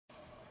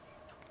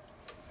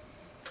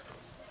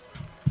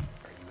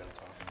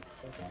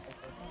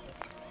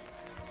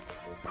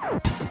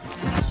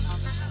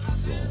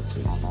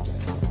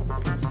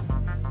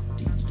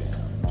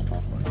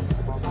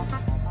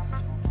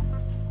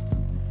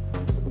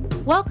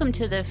Welcome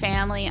to the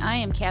family. I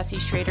am Cassie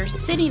Schrader,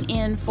 sitting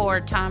in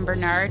for Tom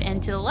Bernard,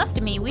 and to the left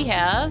of me we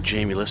have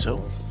Jamie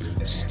Lissow,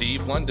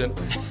 Steve London,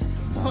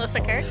 Melissa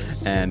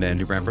Kurtz, and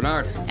Andrew Brant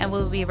Bernard. And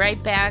we'll be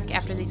right back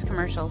after these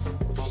commercials.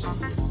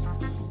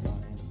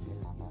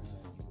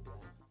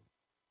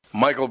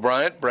 Michael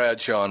Bryant,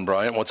 Bradshaw and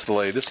Bryant, what's the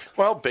latest?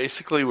 Well,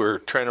 basically, we're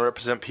trying to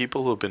represent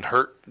people who have been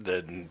hurt,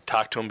 then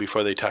talk to them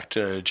before they talk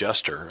to an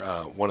adjuster.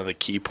 One of the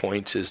key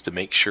points is to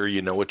make sure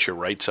you know what your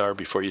rights are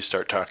before you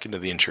start talking to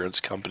the insurance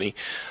company,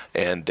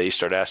 and they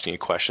start asking you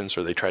questions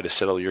or they try to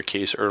settle your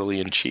case early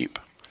and cheap.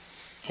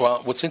 Well,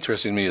 what's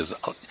interesting to me is,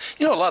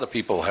 a lot of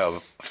people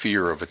have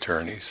fear of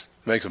attorneys.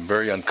 It makes them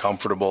very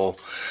uncomfortable.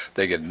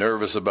 They get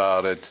nervous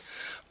about it.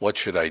 What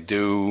should I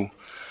do?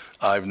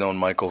 I've known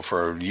Michael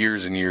for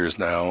years and years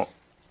now,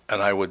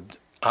 and I would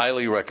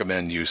highly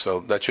recommend you. So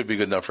that should be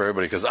good enough for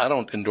everybody, because I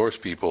don't endorse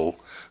people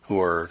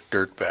who are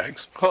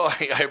dirtbags. Well,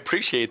 I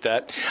appreciate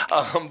that.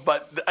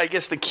 But I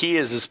guess the key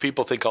is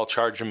people think I'll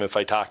charge them if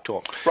I talk to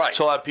them. Right.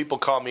 So a lot of people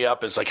call me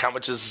up. It's like, how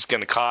much is this going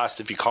to cost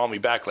if you call me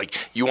back?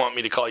 Like, you want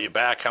me to call you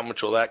back? How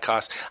much will that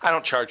cost? I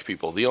don't charge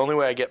people. The only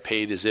way I get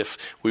paid is if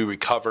we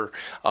recover,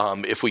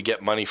 if we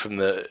get money from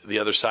the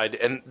other side.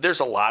 And there's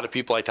a lot of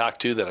people I talk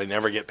to that I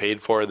never get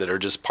paid for that are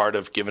just part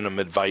of giving them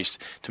advice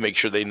to make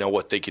sure they know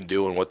what they can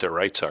do and what their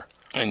rights are.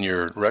 And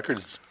your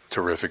record's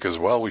terrific as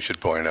well, we should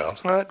point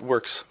out. Well, it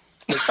works.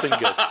 It's been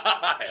good.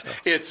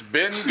 It's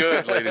been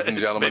good, ladies and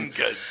gentlemen. It's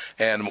been good.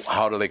 And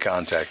how do they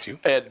contact you?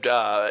 At,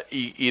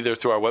 either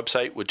through our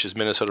website, which is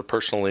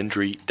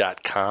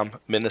minnesotapersonalinjury.com,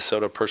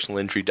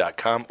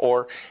 minnesotapersonalinjury.com,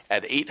 or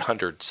at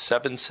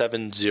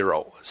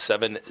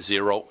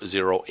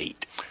 800-770-7008.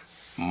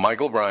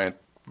 Michael Bryant,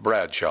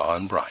 Bradshaw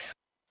and Bryant.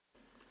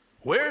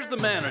 Where's the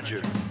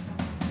manager?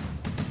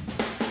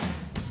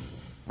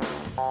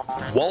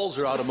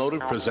 Walzer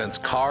Automotive presents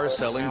Car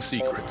Selling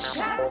Secrets.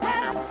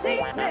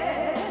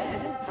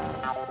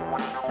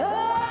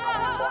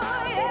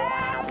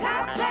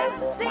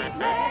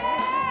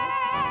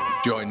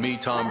 Join me,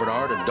 Tom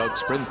Bernard, and Doug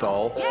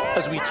Sprinthal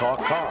as we talk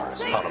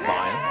cars, how to buy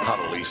them, how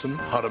to lease them,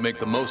 how to make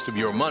the most of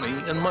your money,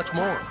 and much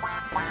more.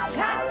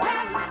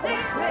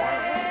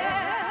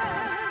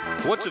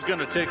 What's it going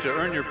to take to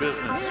earn your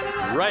business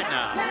right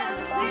now?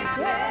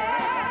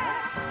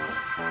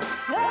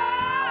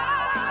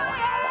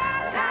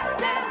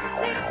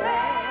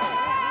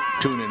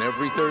 Tune in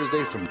every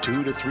Thursday from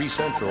 2 to 3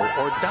 Central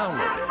or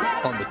download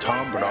it on the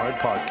Tom Bernard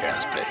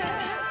podcast page.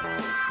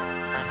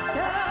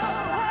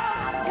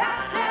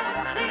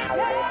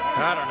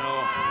 I don't know.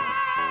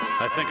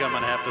 I think I'm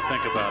going to have to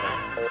think about it.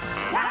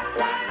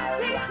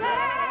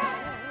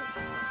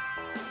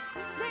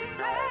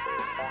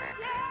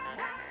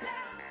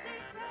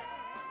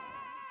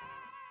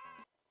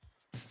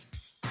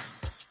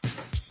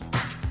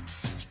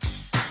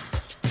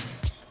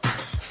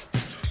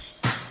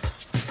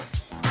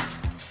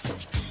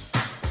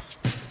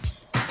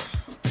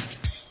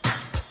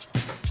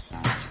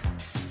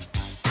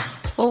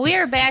 Well, we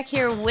are back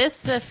here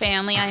with the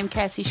family. I am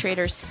Cassie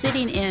Schrader,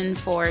 sitting in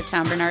for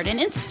Tom Bernard. And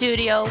in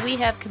studio, we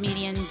have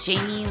comedian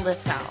Jamie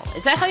Lissow.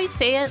 Is that how you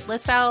say it?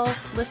 Lissow?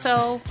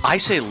 I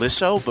say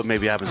Lissow, but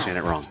maybe I've been saying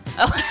it wrong.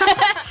 Oh.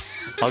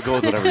 I'll go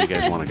with whatever you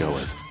guys want to go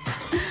with.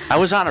 I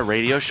was on a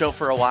radio show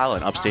for a while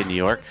in upstate New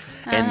York,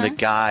 and the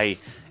guy,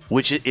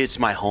 which is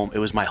my home, it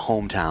was my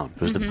hometown.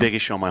 It was the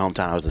biggest show in my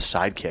hometown. I was the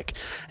sidekick.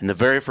 And the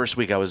very first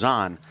week I was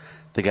on,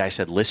 the guy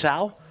said,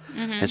 Lissow?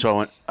 And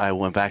so I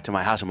went back to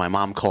my house, and my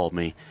mom called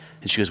me,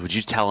 and she goes, would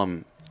you tell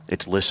him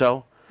it's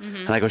Lissow?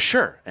 And I go,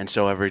 sure. And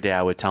so every day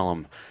I would tell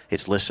him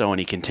it's Lissow, and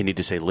he continued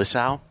to say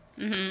Lissow.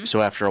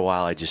 So after a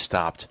while, I just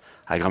stopped.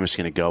 I'm just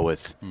going to go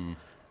with,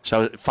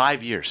 so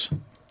 5 years.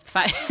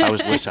 I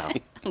was Lissow.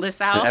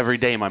 Lissow? And every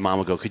day my mom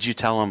would go, could you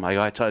tell him? I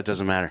go, it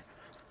doesn't matter.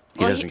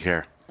 He doesn't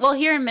care. Well,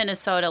 here in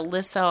Minnesota,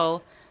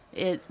 Lissow,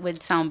 it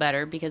would sound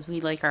better because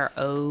we like our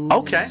O's.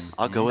 Okay,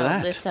 I'll go with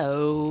that.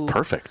 Lissow.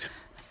 Perfect.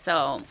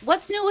 So,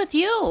 what's new with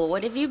you?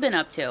 What have you been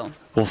up to?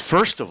 Well,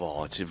 first of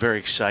all, it's very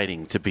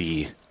exciting to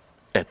be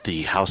at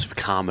the House of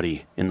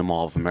Comedy in the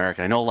Mall of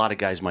America. I know a lot of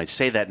guys might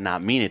say that and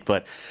not mean it,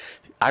 but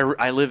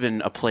I live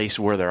in a place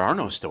where there are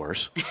no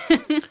stores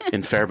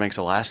in Fairbanks,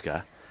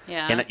 Alaska.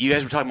 Yeah. And you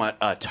guys were talking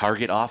about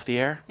Target off the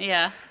air?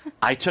 Yeah.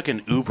 I took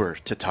an Uber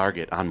to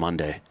Target on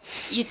Monday.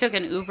 You took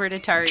an Uber to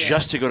Target?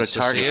 Just to go to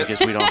Target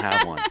because we don't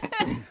have one.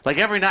 Like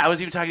every night, I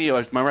was even talking to you.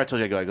 Remember I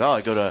told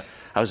you,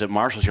 I was at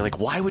Marshall's. You're like,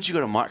 why would you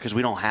go to Marshall's? Because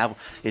we don't have.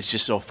 It's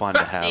just so fun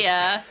to have.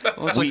 Yeah.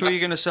 Well, it's like, who are you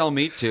going to sell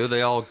meat to?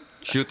 They all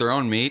shoot their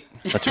own meat.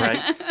 That's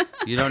right.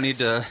 You don't need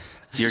to.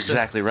 You're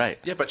exactly right.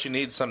 Yeah, but you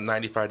need some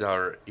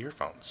 $95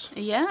 earphones.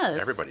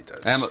 Yes. Everybody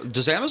does.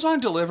 Does Amazon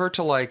deliver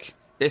to, like,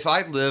 if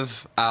I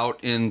live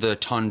out in the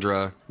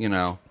tundra,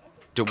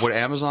 would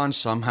Amazon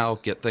somehow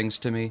get things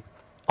to me?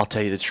 I'll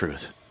tell you the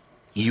truth.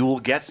 You will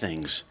get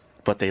things,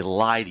 but they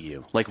lie to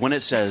you. Like when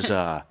it says,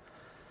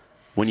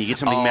 when you get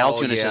something mailed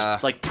to you and it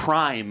says, like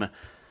Prime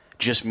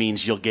just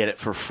means you'll get it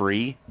for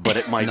free, but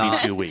it might be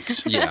 2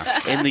 weeks. Yeah.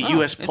 In the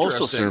U.S. Postal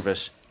Interesting.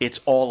 Service, it's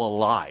all a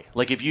lie.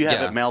 Like if you have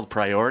Yeah. it mailed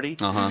priority,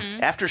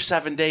 after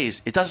 7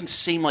 days, it doesn't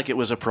seem like it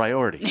was a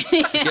priority.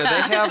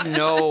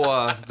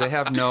 Yeah, they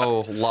have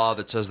no law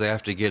that says they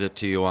have to get it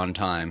to you on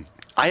time.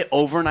 I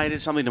overnighted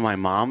something to my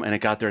mom, and it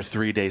got there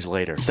 3 days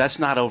later. That's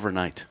not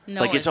overnight.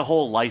 No, Like it's a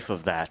whole life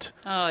of that.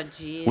 Oh,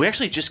 geez. We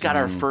actually just got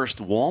our first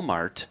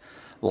Walmart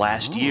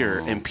last year,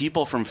 and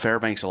people from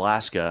Fairbanks,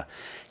 Alaska,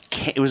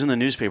 it was in the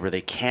newspaper.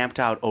 They camped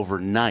out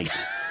overnight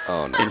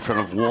in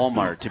front of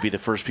Walmart to be the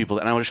first people.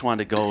 And I just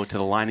wanted to go to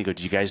the line and go,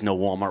 do you guys know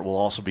Walmart will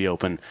also be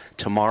open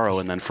tomorrow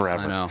and then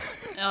forever? I know.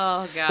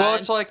 Oh, God. Well,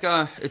 it's like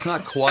it's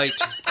not quite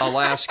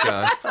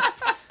Alaska,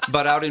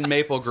 but out in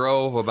Maple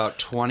Grove about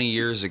 20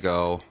 years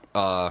ago,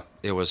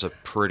 it was a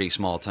pretty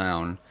small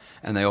town,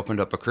 and they opened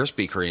up a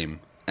Krispy Kreme.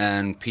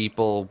 And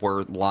people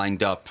were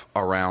lined up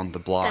around the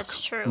block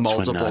That's true.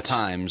 That's Nuts.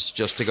 times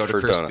just to go to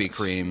For Krispy donuts.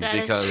 Kreme That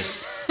is because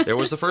it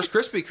was the first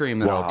Krispy Kreme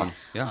that Wow. opened.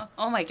 Yeah.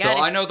 Oh, my God. So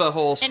I know the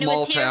whole And it small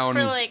was here town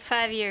for like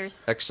 5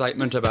 years.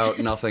 excitement about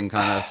nothing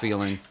kind of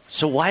feeling.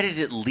 So why did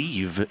it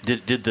leave?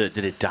 Did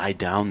it die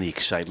down, the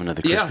excitement of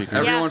the Yeah, Krispy Kreme?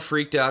 everyone Yeah.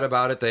 freaked out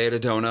about it. They ate a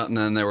donut and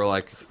then they were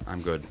like,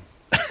 "I'm good."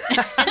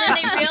 And then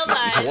they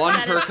realized One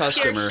that per it's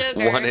customer. pure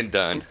sugar. One and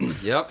done.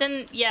 Yep.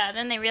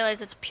 Then they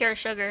realize it's pure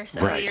sugar, so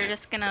Right. you're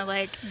just gonna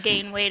like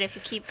gain weight if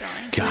you keep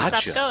going.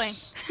 Gotcha. Stop going.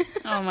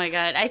 Oh, my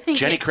God. I think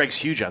Jenny Craig's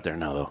huge out there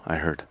now, though, I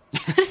heard.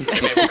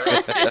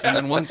 And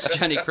then once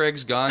Jenny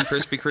Craig's gone,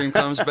 Krispy Kreme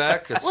comes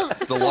back. It's Well,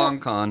 the so- long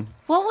con.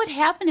 what would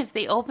happen if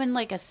they opened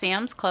like a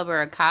Sam's Club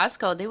or a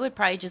Costco? They would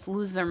probably just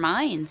lose their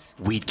minds.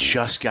 We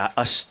just got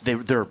us.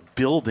 They're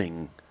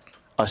building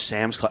a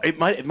Sam's Club. It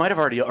might have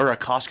already, or a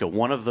Costco.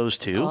 One of those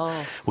two.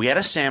 Oh. We had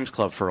a Sam's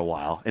Club for a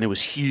while, and it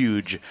was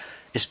huge,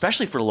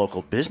 especially for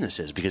local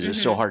businesses because it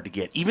was so hard to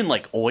get. Even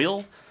like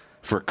oil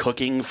for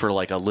cooking for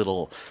like a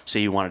little.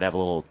 Say you wanted to have a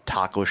little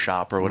taco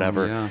shop or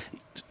whatever. yeah.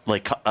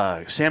 Like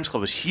Sam's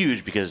Club was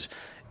huge because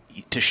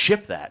to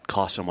ship that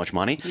cost so much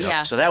money.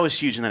 Yeah. So that was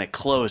huge, and then it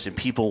closed, and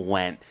people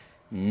went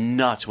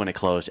nuts when it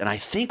closed. And I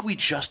think we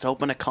just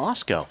opened a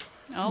Costco.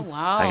 Oh,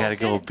 wow. I got to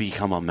go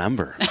become a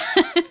member.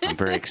 I'm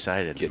very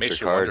excited. Get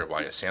Makes your you card. wonder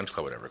why a Sam's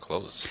Club would ever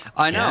close.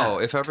 I know.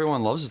 If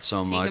everyone loves it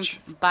so So much. you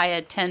can buy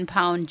a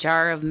 10-pound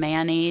jar of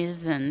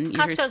mayonnaise and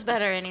you're Costco's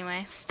better anyway.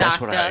 That's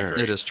stocked what I up. heard.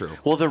 It is true.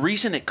 Well, the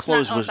reason it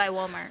closed Not owned was by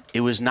Walmart.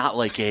 it was not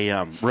like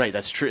a right.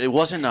 That's true. It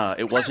wasn't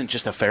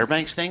just a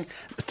Fairbanks thing.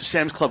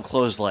 Sam's Club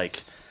closed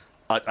like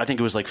I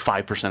think it was like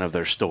 5% of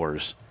their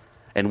stores,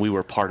 and we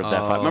were part of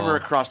that. Remember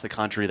across the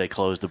country they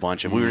closed a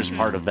bunch, and we were just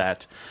part of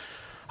that.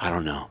 I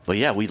don't know, but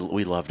yeah, we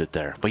loved it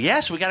there. But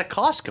yes, we got a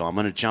Costco. I'm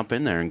going to jump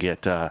in there and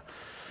get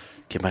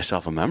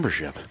myself a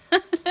membership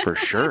for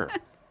sure.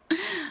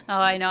 Oh,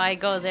 I know. I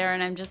go there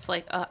and I'm just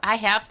like, I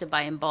have to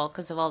buy in bulk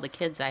because of all the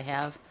kids I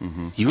have.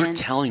 You were And-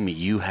 telling me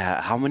you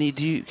have how many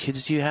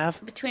kids do you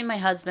have? Between my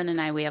husband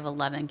and I, we have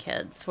 11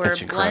 kids. We're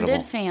That's a blended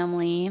incredible.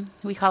 family.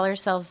 We call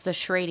ourselves the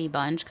Schrady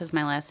Bunch because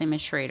my last name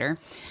is Schrader.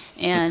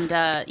 And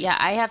yeah,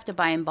 I have to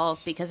buy in bulk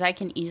because I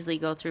can easily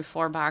go through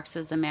 4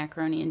 boxes of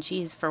macaroni and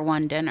cheese for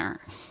one dinner.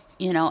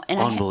 You know, and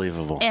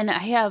Unbelievable. and I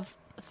have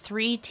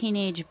 3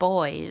 teenage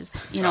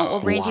boys. You know,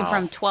 ranging wow.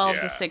 from 12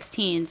 Yeah. to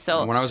 16.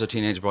 So When I was a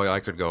teenage boy, I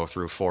could go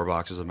through 4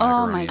 boxes of oh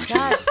macaroni my and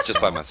god, cheese.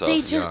 Just by myself.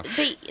 they just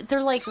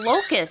they're like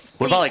locusts.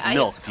 What about like I-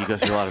 milk? Do you go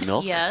through a lot of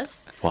milk?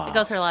 Yes. Wow. I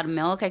go through a lot of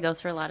milk. I go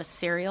through a lot of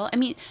cereal. I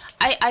mean,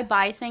 I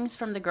buy things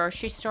from the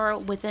grocery store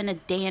within a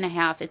day and a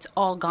half. It's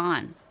all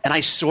gone. And I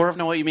sort of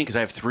know what you mean because I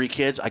have 3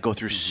 kids. I go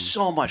through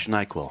so much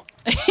NyQuil.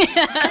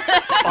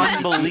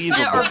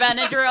 Unbelievable. Or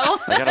Benadryl.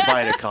 I got to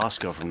buy it at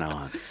Costco from now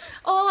on.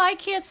 Oh, I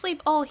can't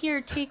sleep. Oh, here,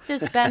 take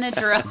this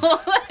Benadryl.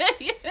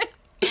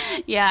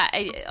 Yeah.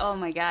 Oh,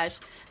 my gosh.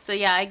 So,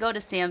 yeah, I go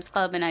to Sam's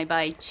Club and I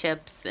buy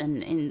chips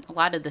and a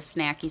lot of the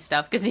snacky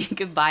stuff because you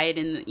can buy it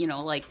in, you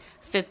know, like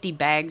 50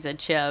 bags of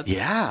chips.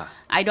 Yeah.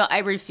 I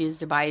refuse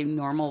to buy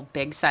normal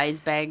big size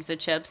bags of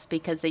chips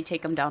because they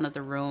take them down to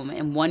the room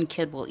and one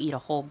kid will eat a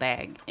whole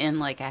bag in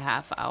like a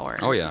half hour.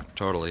 Oh, yeah,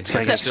 totally. gotta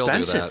I get still do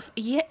expensive.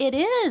 that. Yeah, it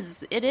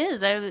is. It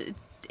is.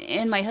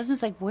 And my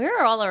husband's like, "Where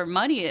are all our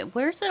money?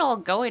 Where's it all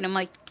going?" I'm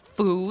like,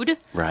 "Food."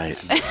 Right.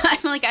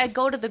 I'm like, I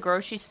go to the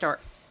grocery store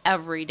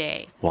every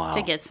day Wow.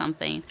 to get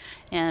something,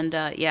 and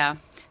yeah.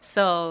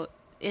 So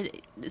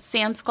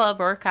Sam's Club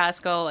or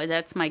Costco,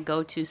 that's my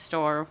go-to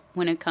store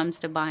when it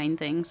comes to buying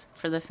things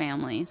for the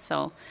family.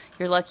 So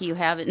you're lucky you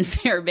have it in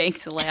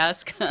Fairbanks,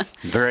 Alaska.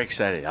 Very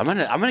excited. I'm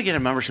gonna get a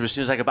membership as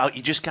soon as I get out.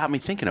 You just got me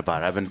thinking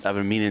about it. I've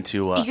been meaning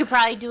to. You could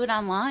probably do it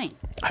online.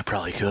 I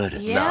probably could.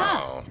 Yeah.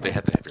 No, they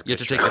have to have your You have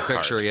to picture take the on the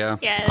picture, card. yeah.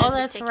 Yeah. Oh, they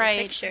that's take your right.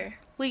 Picture.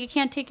 Well, you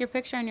can't take your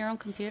picture on your own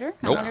computer?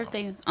 I Nope. wonder if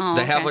they... Oh,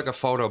 They have okay. like a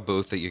photo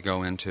booth that you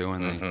go into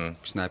and they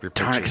snap your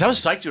picture. Darn it, because I was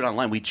psyched to do it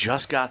online. We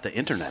just got the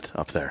internet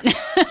up there,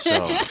 so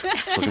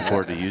looking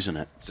forward to using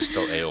it. Is it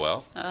still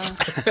AOL?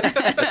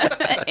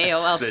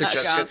 AOL.com. Did it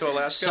just get to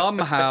Alaska?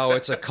 Somehow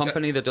it's a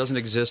company that doesn't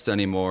exist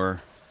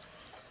anymore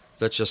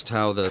That's just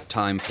how the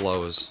time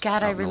flows.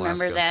 God, I out in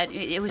remember Alaska. that.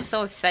 It was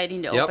so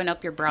exciting to Yep. open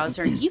up your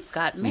browser and you've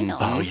got mail.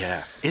 Oh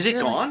yeah. Is it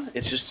Really? gone?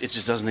 It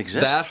just doesn't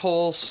exist. That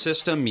whole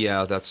system,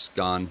 yeah, that's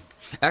gone.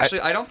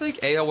 Actually, I don't think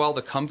AOL,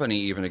 the company,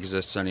 even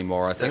exists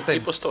anymore. I think they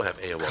People still have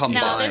AOL.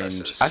 combined.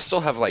 there's- I still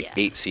have like Yeah.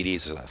 8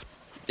 CDs left.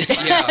 yeah,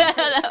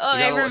 Oh, I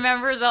gotta look-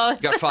 remember those.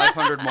 got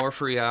 500 more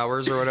free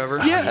hours or whatever.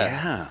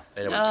 yeah.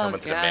 And it would Oh, come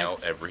into the God. mail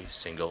every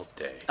single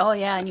day. Oh,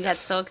 yeah, and you got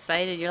so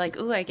excited. You're like,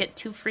 ooh, I get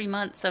 2 free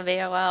months of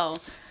AOL.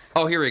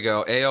 Oh, here we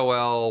go.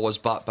 AOL was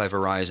bought by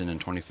Verizon in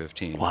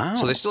 2015. Wow.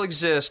 So they still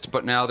exist,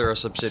 but now they're a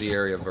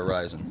subsidiary of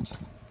Verizon.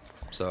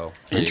 So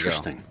there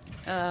Interesting.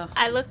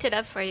 I looked it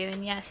up for you,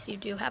 and yes, you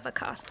do have a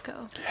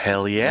Costco.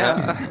 Hell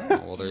yeah. You go.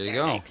 Well, there you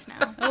go. Thanks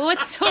now. Oh,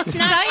 it's so It's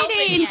not open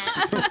exciting.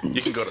 yet.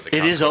 You can go to the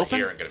It is Costco open?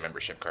 here and get a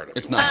membership card. if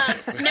It's you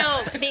want. not.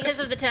 No, because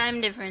of the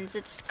time difference,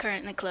 it's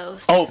currently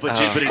closed. Oh, but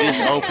it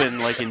is open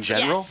like in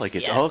general? Yes, Like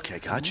it's yes. okay,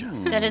 gotcha.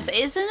 That is,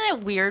 isn't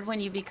it weird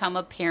when you become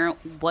a parent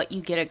what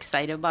you get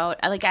excited about?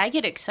 I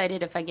get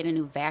excited if I get a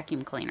new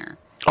vacuum cleaner.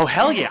 Oh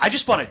hell yeah. I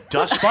just bought a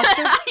dust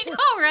buster. I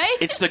know, right?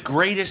 It's the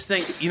greatest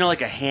thing. You know,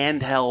 like a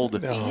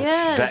handheld.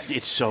 Yes.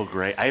 It's so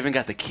great. I even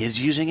got the kids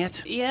using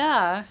it.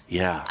 Yeah.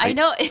 Yeah. I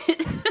know.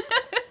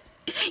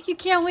 You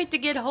can't wait to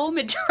get home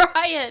and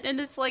try it. And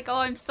it's like, oh,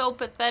 I'm so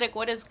pathetic.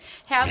 What has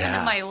happened Yeah.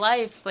 in my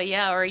life? But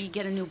yeah, or you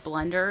get a new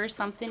blender or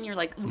something. You're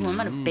like, ooh, I'm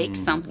going to bake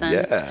something.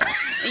 Yeah.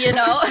 You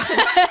know?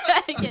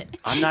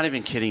 I'm not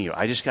even kidding you.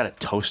 I just got a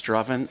toaster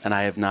oven, and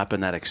I have not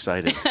been that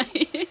excited.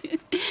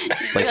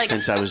 like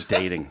since I was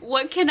dating.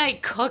 What can I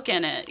cook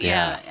in it?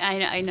 Yeah.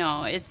 I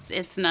know.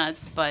 It's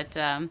nuts. But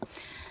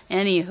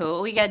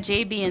anywho, we got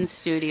JB in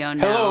studio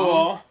now. Hello,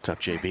 all. What's up,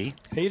 JB?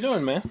 How you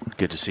doing, man?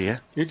 Good to see you.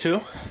 You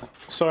too.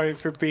 Sorry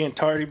for being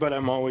tardy, but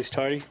I'm always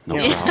tardy. No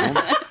You know,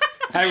 problem.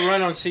 I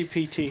run on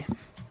CPT,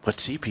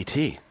 What's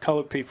CPT?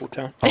 Colored People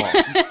Time. Oh,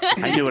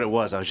 I knew what it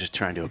was. I was just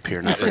trying to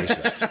appear not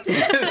racist.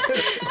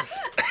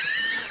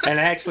 And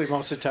actually,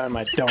 most of the time,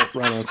 I don't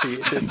run on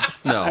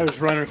CPT. No. I was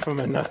running from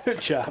another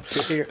job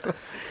to here.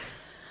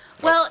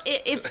 Well,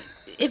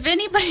 if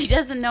anybody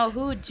doesn't know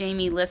who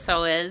Jamie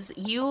Lissow is,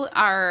 you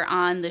are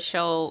on the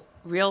show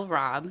Real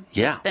Rob.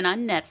 Yeah. It's been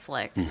on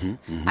Netflix.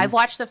 I've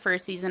watched the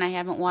first season. I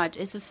haven't watched.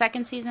 Is the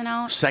second season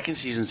out? Second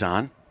season's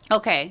on.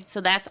 Okay,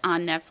 so that's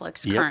on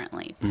Netflix Yep.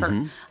 currently.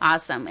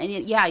 Awesome. And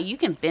yeah, you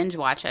can binge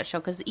watch that show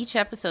because each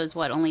episode is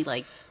only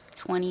like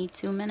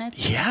 22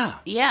 minutes? Yeah.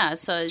 Yeah,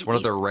 so It's one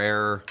of the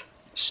rare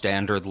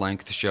standard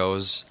length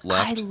shows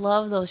left. I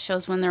love those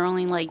shows when they're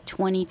only like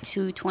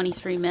 22,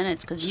 23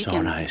 minutes because you So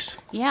can. nice.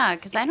 Yeah,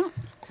 because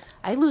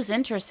I lose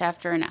interest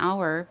after an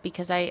hour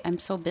because I'm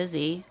so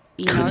busy.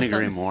 You Couldn't know, so-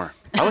 agree more.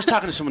 I was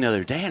talking to someone the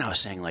other day, and I was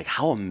saying, like,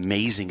 how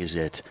amazing is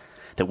it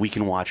that we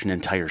can watch an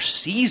entire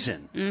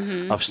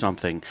season of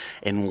something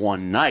in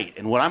one night?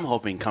 And what I'm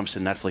hoping comes to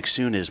Netflix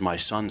soon is my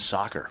son's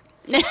soccer.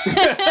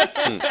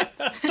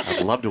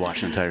 I'd love to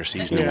watch an entire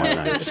season in one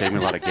night. Save me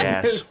a lot of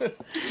gas. But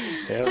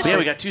yeah,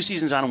 we got 2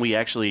 seasons on, and we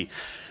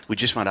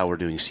just found out we're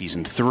doing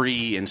season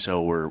 3, and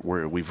so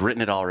we've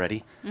written it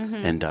already.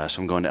 And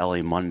so I'm going to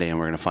LA Monday, and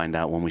we're going to find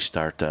out when we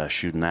start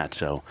shooting that.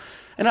 So.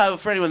 And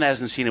for anyone that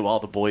hasn't seen it, all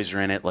the boys are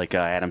in it. Like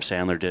Adam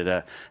Sandler did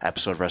a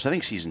episode for us. I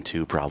think season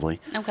 2 probably.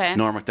 Okay.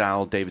 Norm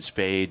Macdonald, David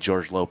Spade,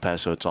 George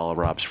Lopez. So it's all of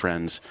Rob's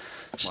friends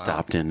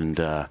stopped in and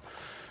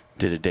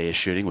did a day of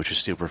shooting, which was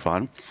super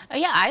fun. Oh,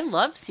 yeah, I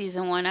love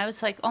season 1. I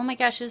was like, oh my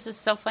gosh, this is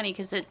so funny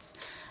because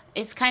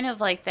it's kind of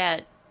like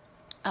that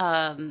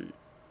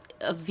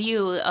a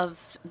view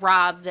of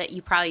Rob that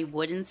you probably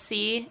wouldn't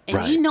see. And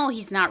Right. you know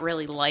he's not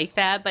really like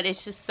that, but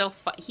it's just so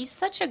fun. He's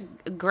such a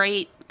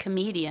great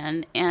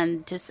comedian,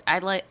 and just I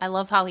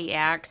love how he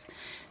acts.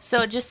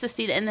 So just to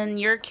see that, and then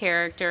your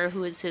character,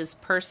 who is his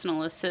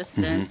personal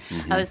assistant,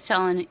 I was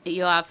telling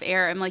you off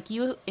air, I'm like,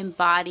 you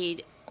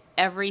embodied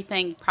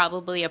everything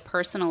probably a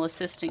personal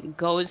assistant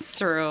goes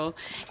through,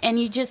 and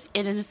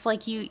it's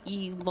like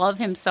you love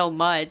him so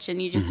much, and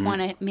you just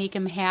want to make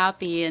him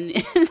happy, and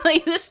it's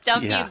like the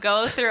stuff Yeah. you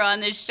go through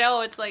on this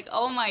show, it's like,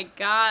 oh my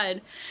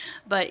god.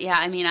 But yeah,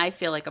 I mean, I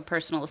feel like a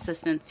personal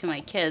assistant to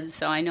my kids,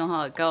 so I know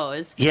how it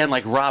goes. Yeah, and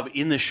like Rob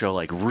in the show,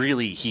 like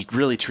he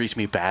really treats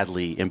me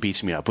badly and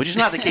beats me up, which is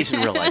not the case in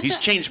real life. He's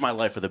changed my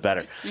life for the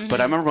better. But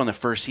I remember when the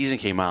first season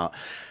came out,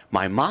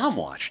 my mom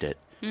watched it.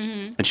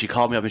 And she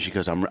called me up and she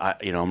goes, I'm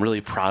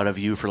really proud of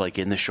you for like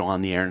getting the show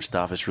on the air and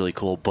stuff. It's really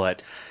cool.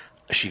 But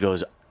she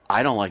goes,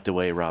 I don't like the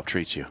way Rob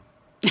treats you.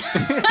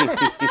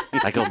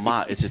 I go,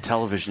 Ma, it's a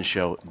television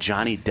show.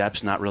 Johnny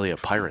Depp's not really a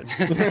pirate.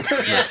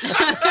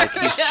 Like,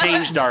 he's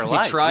changed our He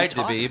life. tried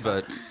to be,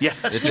 but Yeah,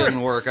 that's it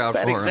didn't work out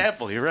Bad for him.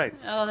 example. You're right.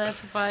 Oh, that's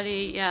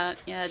funny. Yeah.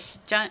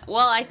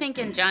 Well, I think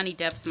in Johnny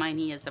Depp's mind,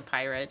 he is a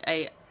pirate.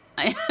 I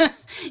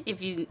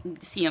if you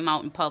see him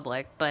out in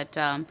public, but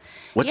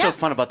What's yeah. so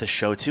fun about the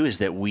show too is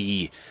that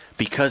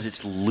because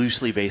it's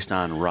loosely based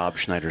on Rob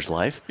Schneider's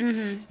life,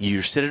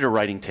 you sit at a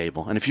writing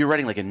table, and if you're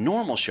writing like a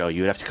normal show,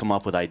 you would have to come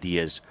up with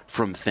ideas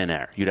from thin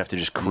air. You'd have to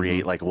just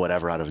create like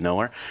whatever out of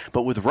nowhere.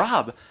 But with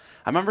Rob,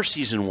 I remember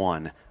season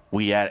 1,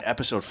 we had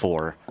episode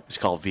 4. It's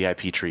called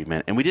VIP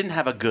Treatment, and we didn't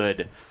have a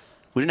good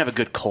we didn't have a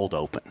good cold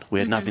open. We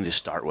had nothing to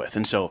start with.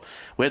 And so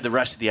we had the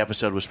rest of the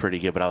episode was pretty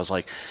good, but I was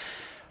like,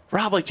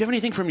 Rob, like, do you have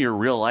anything from your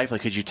real life?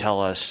 Like, could you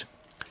tell us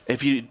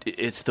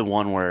it's the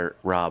one where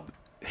Rob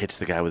hits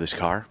the guy with his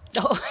car?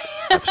 Oh.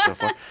 Episode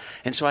 4.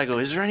 And so I go,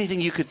 is there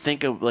anything you could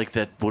think of like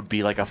that would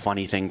be like a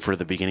funny thing for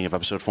the beginning of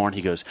episode 4? And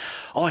he goes,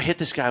 oh, I hit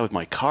this guy with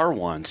my car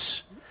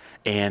once.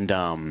 And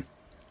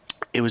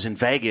it was in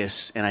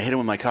Vegas, and I hit him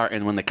with my car.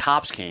 And when the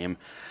cops came,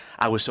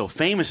 I was so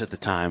famous at the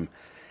time,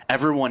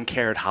 everyone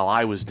cared how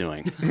I was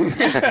doing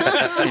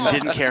and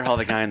didn't care how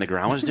the guy on the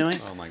ground was doing.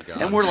 Oh, my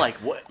God. And we're like,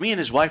 what? Me and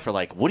his wife are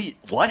like,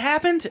 what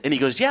happened? And he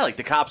goes, yeah, like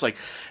the cops, like,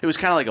 it was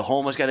kind of like a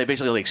homeless guy. They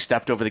basically like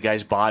stepped over the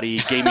guy's body,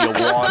 gave me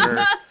a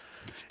water.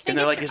 And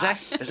they're like, is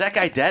that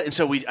guy dead? And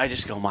so I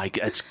just go, my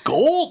God, it's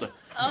gold.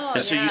 Oh,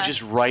 and so you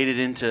just write it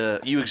into,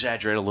 you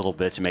exaggerate a little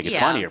bit to make it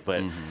funnier,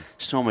 but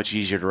so much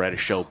easier to write a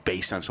show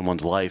based on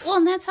someone's life. Well,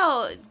 and that's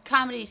how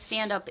comedy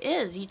stand-up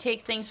is. You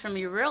take things from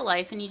your real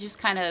life and you just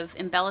kind of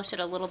embellish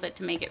it a little bit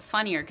to make it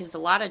funnier, because a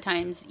lot of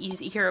times you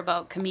hear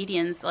about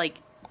comedians,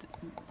 like,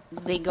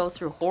 they go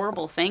through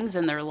horrible things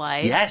in their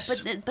life.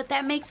 Yes. But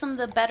that makes them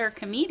the better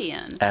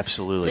comedian.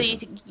 Absolutely.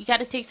 So you got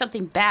to take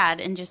something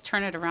bad and just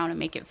turn it around and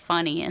make it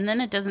funny, and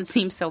then it doesn't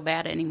seem so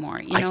bad anymore.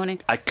 You know what I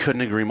mean? I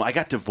couldn't agree more. I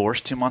got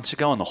divorced 2 months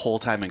ago, and the whole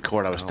time in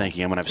court I was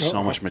thinking, I'm going to have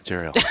so much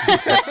material.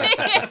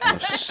 I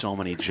have so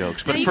many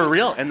jokes. But for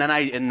real, and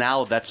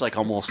now that's like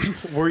almost...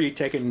 Were you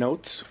taking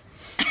notes?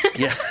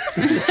 Yeah.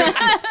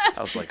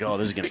 I was like, oh,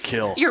 this is going to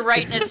kill. You're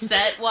writing a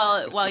set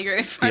while you're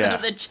in front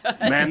of the judge.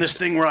 Man, this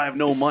thing where I have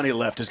no money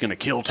left is going to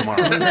kill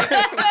tomorrow.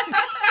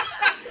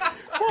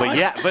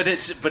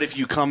 But if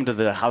you come to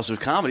the House of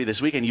Comedy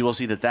this weekend, you will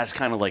see that that's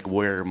kind of like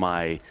where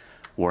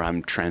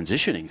I'm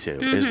transitioning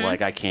to. Is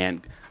like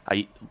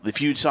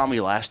if you saw me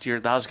last year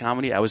at the House of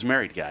Comedy, I was a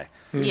married guy.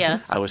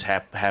 Yes. I was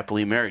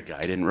happily married guy.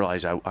 I didn't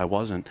realize I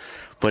wasn't.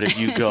 But if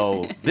you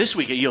go this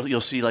weekend, you'll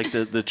see like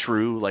the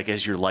true, like,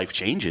 as your life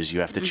changes,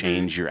 you have to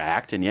change your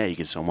act, and you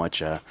get so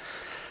much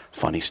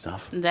funny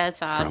stuff.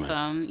 That's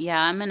awesome.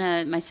 Yeah,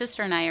 my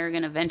sister and I are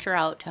gonna venture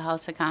out to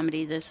House of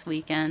Comedy this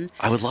weekend.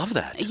 I would love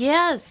that.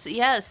 Yes.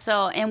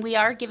 So, and we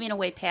are giving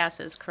away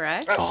passes,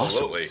 correct?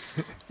 Absolutely.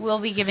 Awesome. We'll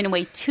be giving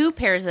away 2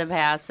 pairs of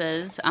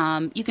passes.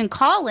 You can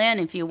call in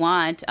if you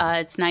want.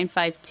 It's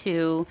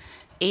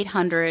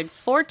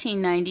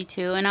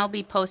 952-800-1492, and I'll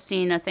be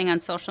posting a thing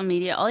on social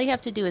media. All you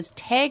have to do is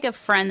tag a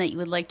friend that you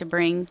would like to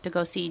bring to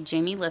go see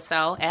Jamie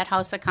Lissow at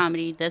House of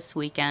Comedy this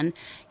weekend.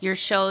 Your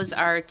shows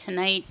are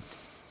tonight,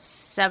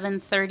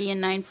 7:30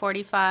 and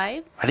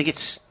 9:45. I think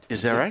is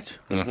that right?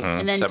 Mm-hmm.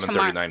 And then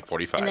 7:30,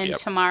 9:45. And then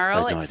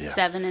tomorrow at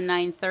 7 and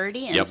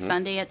 9:30, and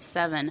Sunday at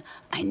 7.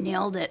 I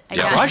nailed it. I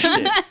crushed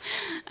it.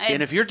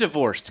 And if you're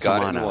divorced,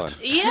 come on out.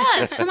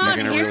 Yes, come on.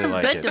 You're Here's really some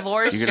like good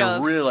divorce You're jokes.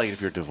 going to really like it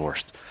if you're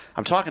divorced.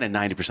 I'm talking to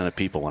 90% of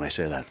people when I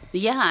say that.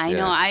 Yeah, I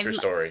know. True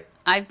story.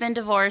 I've been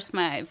divorced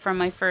from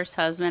my first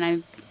husband.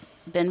 I've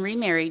been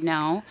remarried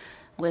now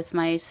with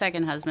my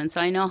second husband,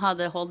 so I know how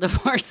the whole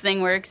divorce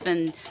thing works,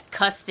 and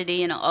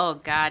custody, and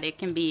oh God, it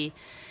can be,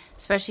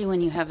 especially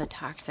when you have a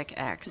toxic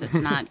ex, it's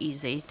not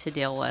easy to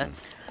deal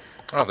with.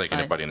 I don't think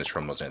anybody in this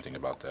room knows anything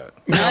about that.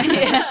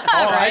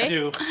 I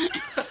do.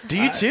 Do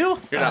you too?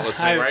 You're not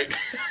listening, right?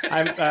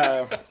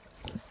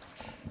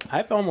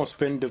 I've almost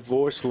been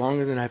divorced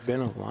longer than I've been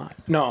alive.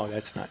 No,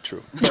 that's not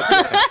true.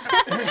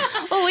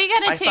 Well, we got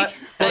to take... I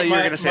thought you were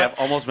going to say I've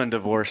almost been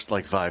divorced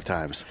like 5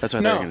 times. That's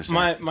what I thought you were going to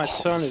say. My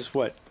son is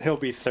he'll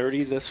be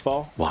 30 this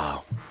fall.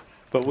 Wow.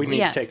 But we need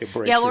to take a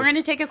break. Yeah, we're going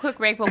to take a quick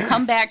break. We'll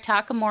come back,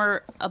 talk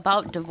more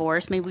about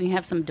divorce. Maybe we can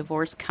have some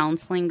divorce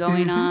counseling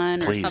going on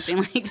Please. or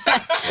something like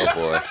that. Oh,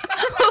 boy.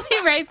 We'll be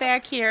right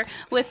back here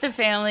with the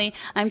family.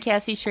 I'm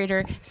Cassie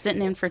Schrader,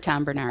 sitting in for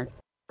Tom Bernard.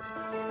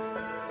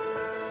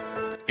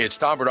 It's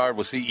Tom Bernard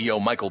with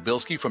CEO Michael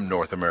Bilski from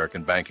North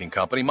American Banking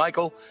Company.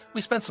 Michael,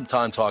 we spent some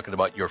time talking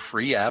about your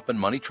free app and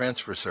money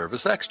transfer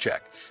service, XCheck,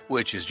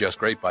 which is just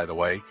great, by the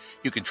way.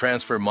 You can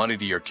transfer money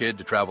to your kid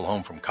to travel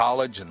home from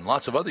college and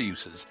lots of other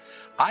uses.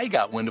 I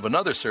got wind of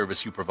another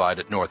service you provide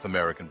at North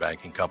American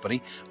Banking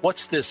Company.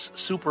 What's this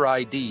Super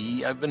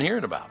ID I've been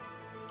hearing about?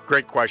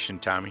 Great question,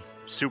 Tommy.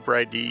 Super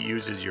ID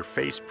uses your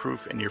face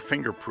proof and your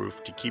finger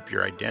proof to keep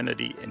your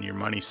identity and your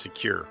money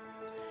secure.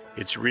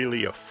 It's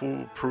really a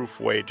foolproof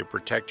way to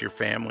protect your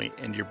family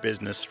and your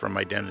business from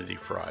identity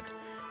fraud.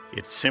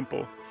 It's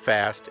simple,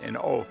 fast, and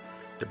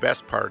the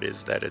best part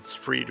is that it's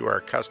free to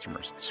our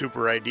customers.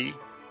 Super ID,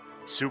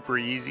 super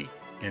easy,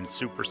 and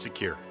super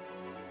secure.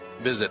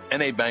 Visit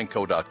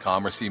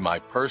nabankco.com or see my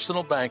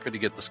personal banker to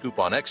get the scoop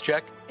on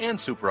XCheck and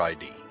Super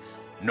ID.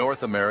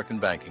 North American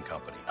Banking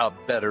Company, a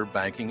better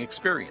banking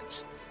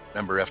experience.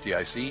 Member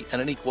FDIC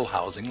and an equal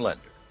housing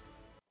lender.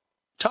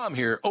 Tom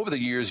here. Over the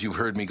years, you've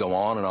heard me go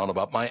on and on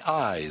about my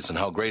eyes and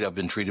how great I've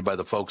been treated by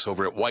the folks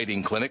over at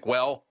Whiting Clinic.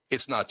 Well,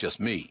 it's not just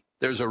me.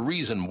 There's a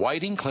reason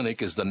Whiting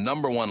Clinic is the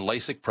 #1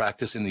 LASIK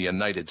practice in the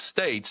United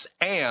States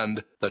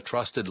and the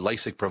trusted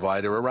LASIK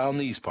provider around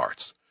these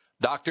parts.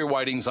 Dr.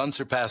 Whiting's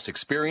unsurpassed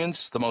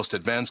experience, the most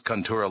advanced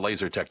Contura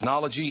laser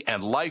technology,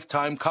 and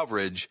lifetime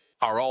coverage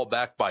are all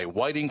backed by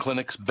Whiting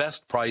Clinic's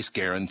best price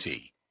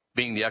guarantee.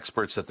 Being the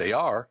experts that they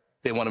are,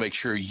 they want to make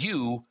sure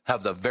you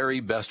have the very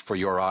best for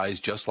your eyes,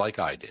 just like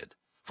I did.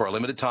 For a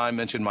limited time,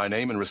 mention my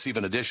name and receive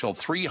an additional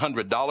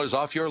 $300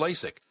 off your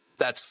LASIK.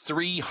 That's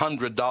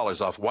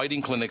 $300 off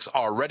Whiting Clinic's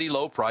already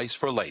low price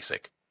for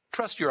LASIK.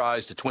 Trust your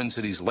eyes to Twin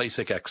Cities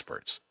LASIK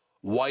experts.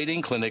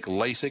 Whiting Clinic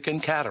LASIK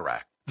and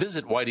Cataract.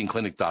 Visit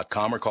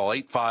whitingclinic.com or call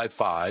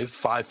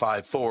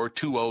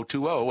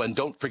 855-554-2020, and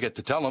don't forget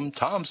to tell them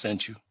Tom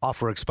sent you.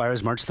 Offer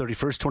expires March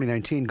 31st,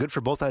 2019. Good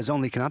for both eyes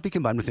only. Cannot be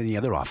combined with any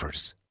other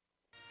offers.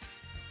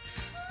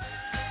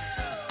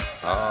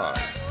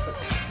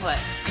 What?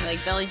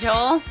 Like Billy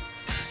Joel?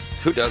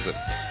 Who doesn't?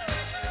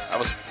 I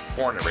was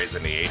born and raised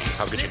in the 80s.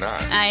 How could you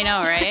not? I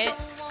know, right?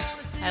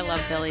 I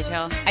love Billy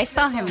Joel. I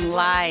saw him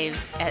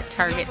live at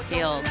Target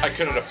Field. I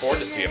couldn't afford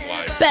to see him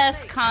live.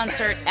 Best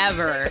concert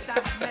ever.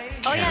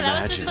 Oh yeah,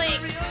 that was just like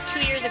 2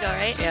 years ago,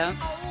 right? Yeah.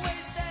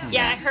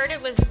 Yeah, I heard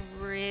it was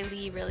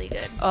really, really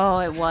good. Oh,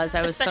 it was.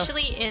 I was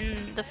especially in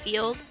the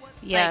field.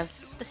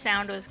 Yes. Like, the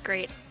sound was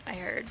great, I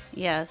heard.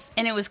 Yes,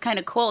 and it was kind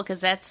of cool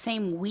because that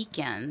same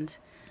weekend,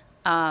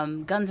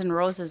 Guns N'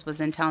 Roses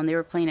was in town. They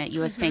were playing at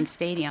U.S. Bank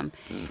Stadium,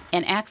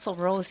 and Axl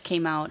Rose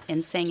came out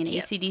and sang an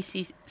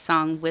AC/DC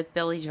song with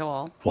Billy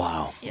Joel.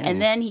 Wow! Yep. And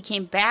then he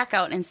came back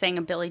out and sang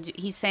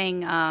he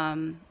sang,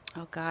 oh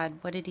God,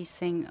 what did he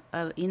sing?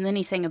 And then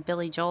he sang a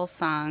Billy Joel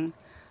song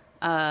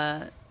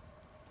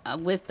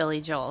with Billy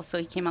Joel. So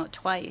he came out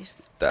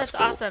twice. That's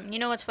cool. Awesome. You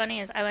know what's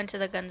funny is I went to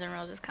the Guns N'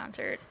 Roses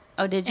concert.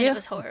 Oh, did and you? It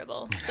was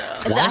horrible. So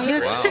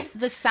Wow.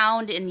 The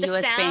sound in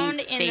U.S.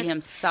 Bank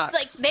Stadium sucks.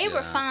 Like they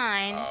were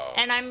fine,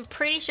 and I'm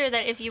pretty sure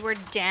that if you were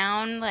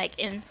down like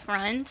in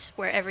front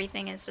where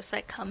everything is just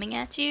like coming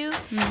at you,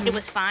 it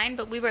was fine.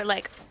 But we were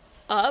like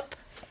up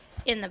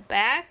in the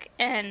back,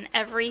 and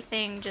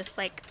everything just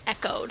like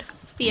echoed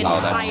the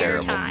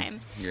entire time.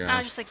 Yeah. And I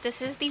was just like,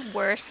 this is the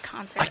worst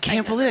concert. I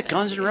can't believe it.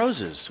 Guns N'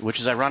 Roses, which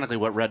is ironically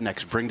what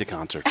rednecks bring to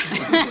concerts.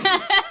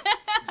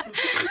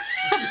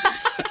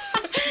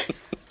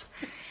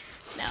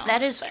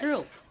 That is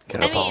true. I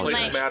mean,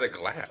 like, made of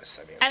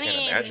glass. I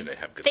can't imagine they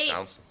have good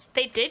sound.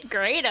 They did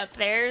great up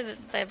there.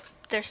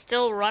 They're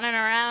still running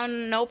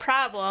around, no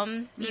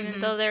problem, even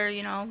though they're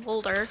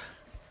older.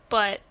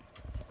 But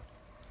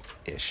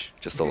ish,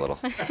 just a little.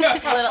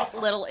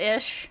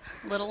 little-ish.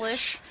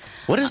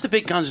 What is the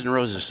big Guns N'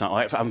 Roses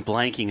song? I'm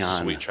blanking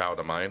on. Sweet Child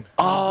of Mine.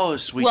 Oh,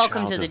 Sweet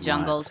Welcome Child to the of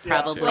Jungles, Mine.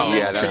 probably.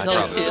 Yeah, that's to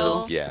go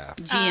to. Yeah.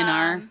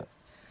 GNR.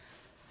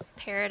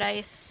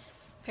 Paradise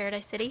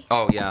City.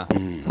 Oh yeah.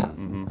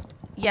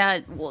 Yeah,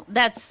 well,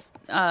 that's.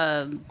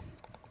 Now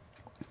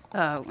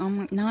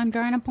I'm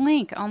drawing a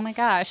blank. Oh my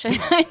gosh,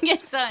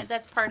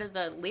 that's part of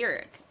the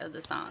lyric of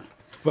the song.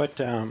 But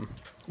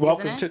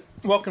Welcome to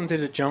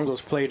the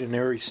Jungles played in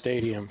Erie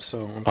Stadium,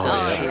 so I'm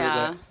pretty sure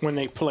that when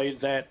they played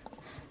that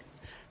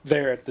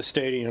there at the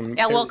stadium.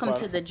 Yeah, Welcome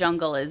to the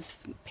Jungle is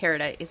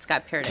Paradise. It's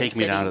got Paradise Take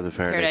City. Me down to the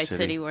Paradise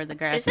City where the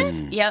grass is.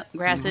 Yep,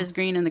 grass is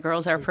green and the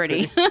girls are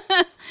pretty.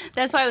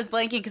 That's why I was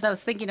blanking because I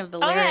was thinking of the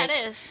lyrics. Oh yeah, it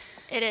is.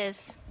 It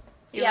is.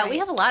 You're right. We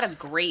have a lot of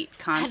great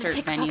concert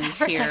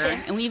venues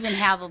here, and we even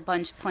have a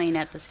bunch playing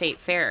at the State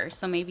Fair.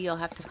 So maybe you'll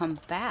have to come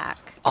back.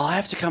 I'll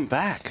have to come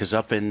back because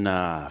up in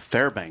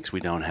Fairbanks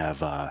we don't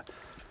have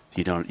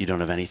you don't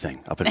have anything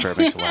up in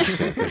Fairbanks,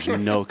 Alaska. There's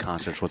no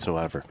concerts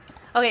whatsoever.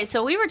 Okay,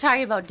 so we were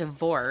talking about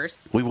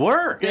divorce. We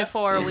were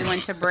before we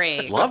went to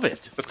break. Love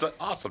it. That's an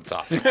awesome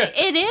topic.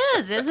 It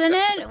is, isn't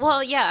it?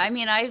 Well, yeah. I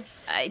mean,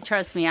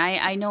 trust me.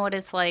 I know what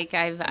it's like.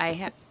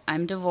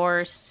 I'm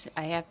divorced.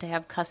 I have to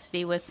have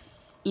custody with,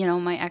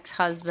 my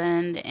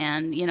ex-husband,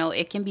 and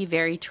it can be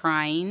very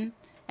trying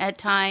at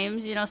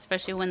times.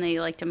 Especially when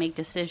they like to make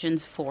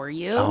decisions for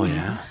you. Oh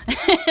yeah.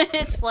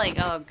 It's like,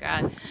 oh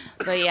God.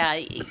 But yeah,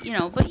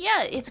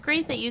 it's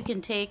great that you can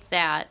take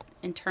that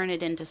and turn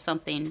it into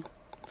something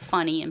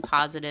funny and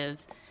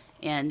positive,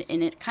 and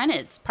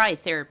it's probably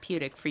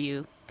therapeutic for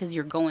you because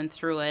you're going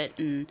through it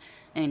and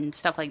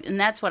stuff and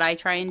that's what I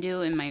try and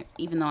do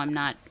even though I'm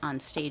not on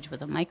stage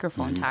with a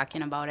microphone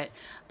talking about it,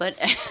 but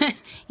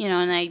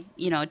and I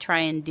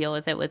try and deal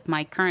with it with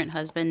my current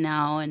husband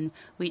now, and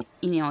we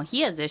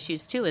he has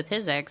issues too with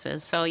his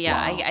exes, so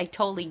yeah. Wow. I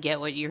totally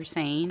get what you're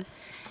saying.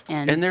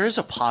 And there is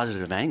a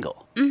positive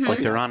angle. Like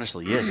there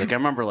honestly is. Like I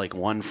remember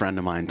one friend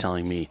of mine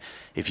telling me,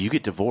 if you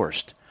get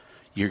divorced,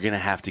 you're going to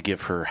have to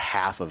give her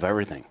half of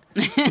everything.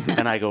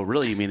 And I go,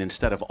 really? You mean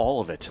instead of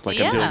all of it, like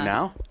I'm doing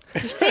now?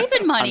 You're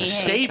saving money. I'm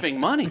saving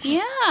money.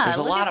 Yeah. There's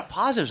a lot of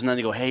positives. And then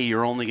they go, hey,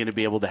 you're only going to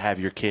be able to have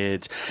your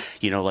kids,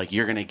 you're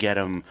going to get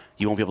them,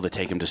 you won't be able to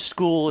take them to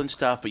school and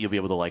stuff, but you'll be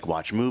able to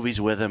watch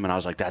movies with them. And I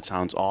was like, that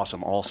sounds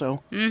awesome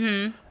also.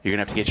 Mm-hmm. You're going to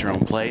have to get your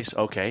own place.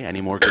 Okay. Any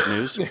more good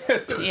news? Yeah.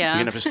 You're going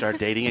to have to start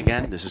dating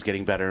again. This is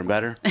getting better and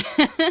better.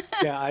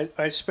 Yeah,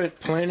 I spent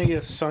plenty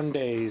of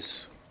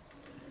Sundays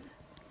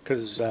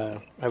because I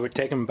would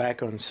take them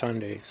back on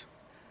Sundays.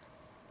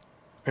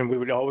 And we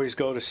would always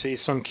go to see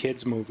some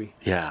kids' movie.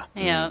 Yeah.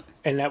 Yeah.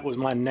 And that was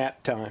my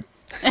nap time.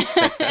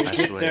 I'd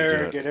get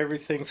there, get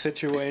everything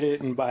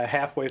situated, and by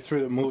halfway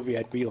through the movie,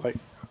 I'd be like...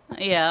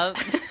 Yeah.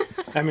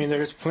 I mean,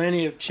 there's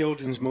plenty of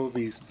children's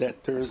movies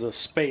that there's a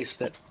space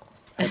that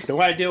I have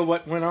no idea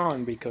what went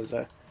on because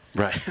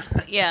Right.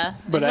 Yeah.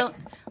 But as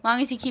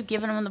long as you keep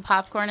giving them the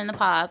popcorn and the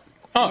pop.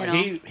 Oh, you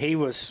know. he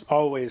was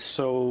always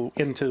so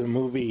into the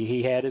movie.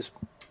 He had his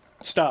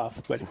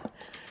stuff, but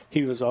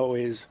he was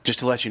always... Just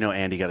to let you know,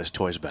 Andy got his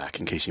toys back,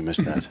 in case you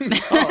missed that.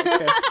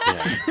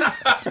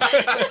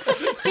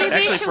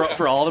 Actually,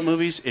 for all the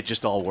movies, it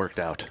just all worked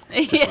out.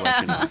 Just to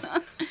let you know.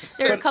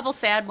 There are a couple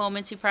sad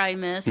moments you probably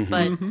missed,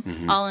 but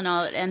all in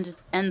all,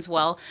 it ends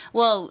well.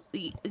 Well,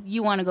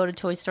 you want to go to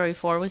Toy Story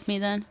 4 with me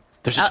then?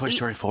 There's a Toy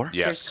Story 4?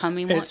 Yes. There's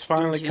coming one. It's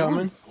finally in June.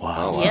 coming?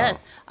 Wow.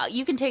 Yes.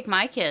 You can take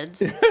my kids,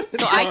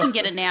 so I can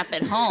get a nap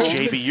at home.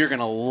 JB, you're going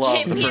to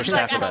love the first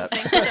half of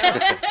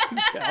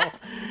that.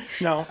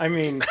 No, I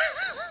mean,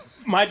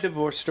 my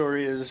divorce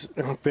story is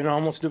I've been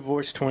almost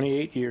divorced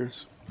 28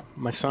 years.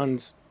 My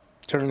son's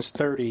turns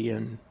 30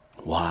 in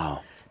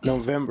Wow.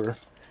 November.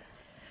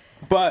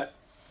 But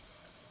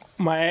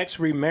my ex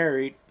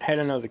remarried, had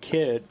another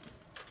kid,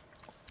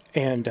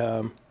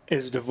 and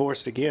is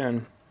divorced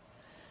again.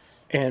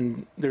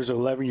 And there's an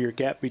 11-year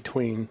gap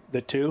between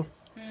the two.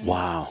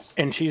 Wow.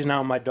 And she's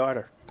now my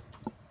daughter.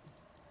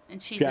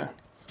 And she's Yeah.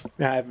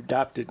 I've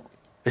adopted.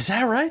 Is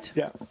that right?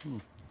 Yeah.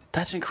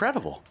 That's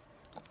incredible.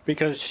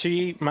 Because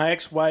my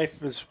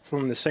ex-wife is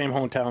from the same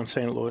hometown,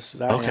 St. Louis,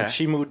 as I Okay. am.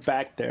 She moved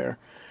back there.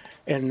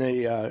 And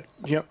the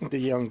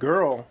young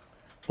girl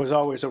was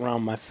always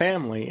around my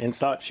family and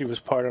thought she was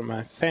part of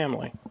my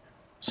family.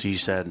 So you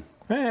said,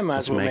 Might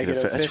let's as well make it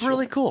official. That's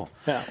really cool.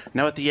 Yeah.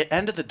 Now, at the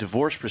end of the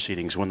divorce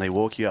proceedings, when they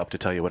woke you up to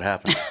tell you what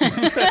happened.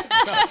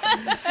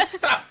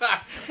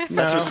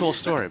 That's a cool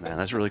story, man.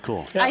 That's really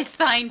cool. I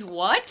signed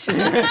what?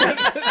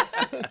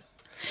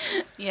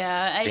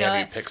 Yeah, I Damn know.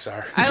 you,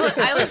 Pixar.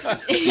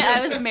 I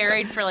was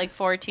married for like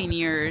 14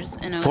 years.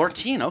 And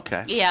 14,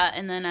 okay. Yeah,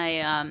 and then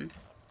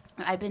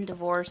I've been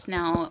divorced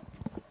now.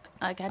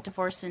 I got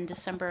divorced in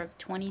December of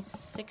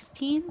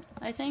 2016,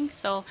 I think.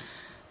 So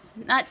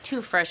not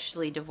too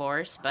freshly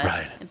divorced, but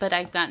Right. but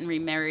I've gotten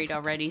remarried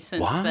already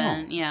since Wow.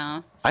 then.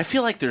 Yeah. I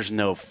feel like there's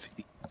no.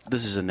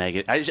 This is a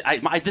negative.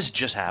 This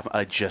just happened.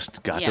 I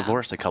just got Yeah.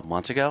 divorced a couple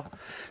months ago,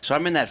 so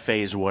I'm in that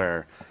phase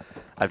where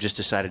I've just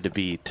decided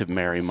to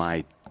marry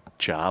my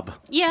job.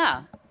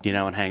 Yeah. You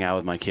know, and hang out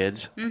with my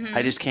kids.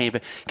 I just can't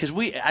even because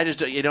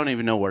you don't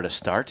even know where to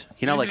start.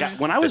 You know, like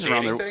when I was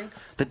around dating there, thing?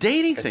 the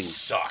dating It thing.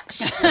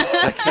 sucks.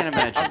 I can't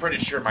imagine. I'm pretty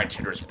sure my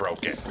Tinder's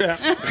broken.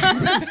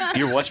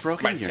 Your what's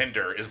broken? My Your-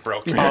 Tinder is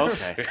broken. Oh,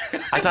 okay.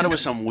 I thought it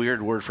was some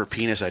weird word for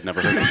penis I'd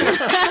never heard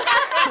before.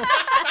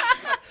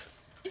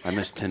 I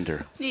miss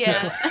Tinder.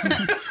 Yeah.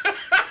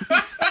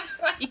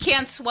 You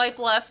can't swipe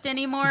left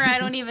anymore. I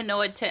don't even know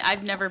what.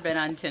 I've never been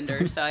on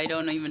Tinder, so I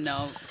don't even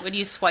know. Would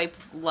you swipe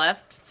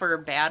left for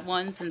bad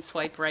ones and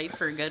swipe right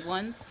for good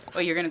ones?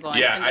 Or you're gonna go on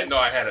Yeah, Tinder?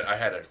 I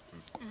had to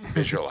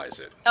visualize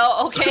it.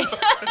 Oh, okay.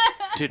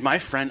 Dude, my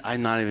friend,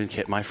 I'm not even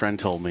kidding. My friend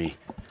told me,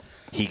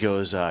 he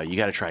goes, you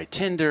got to try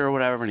Tinder or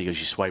whatever. And he goes,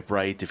 you swipe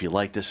right if you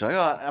like this. So I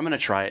go, I'm going to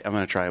try it.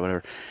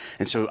 Whatever.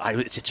 And so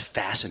it's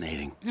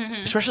fascinating,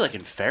 especially like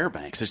in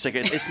Fairbanks. It's like,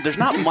 there's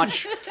not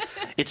much.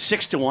 It's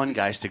 6-1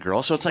 guys to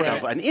girls. So it's like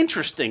Right. an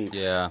interesting,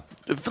 a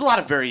lot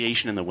of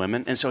variation in the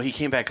women. And so he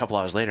came back a couple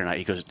hours later and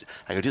he goes,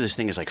 I go, dude, this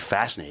thing is like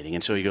fascinating.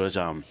 And so he goes,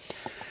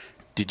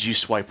 did you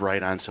swipe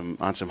right on some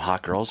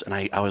hot girls? And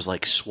I was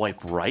like, swipe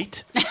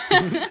right?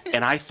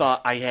 And I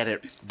thought I had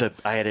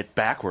it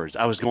backwards.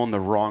 I was going the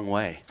wrong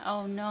way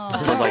Oh no.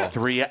 for like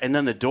 3, and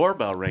then the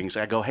doorbell rings.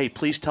 I go, hey,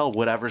 please tell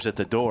whatever's at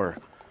the door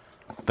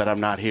that I'm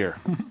not here.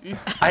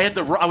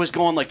 I was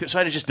going like this, so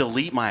I had to just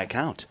delete my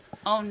account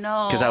Oh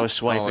no. because I was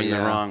swiping the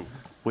yeah. wrong,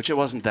 which it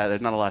wasn't that.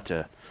 There's not a lot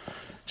to.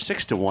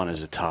 6-1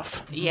 is a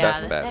tough. Yeah,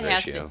 That's a bad that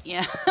has ratio. to,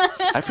 yeah.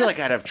 I feel like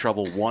I'd have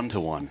trouble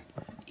 1-1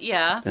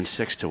 Yeah. than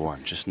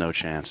 6-1. Just no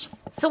chance.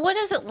 So what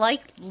is it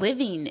like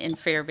living in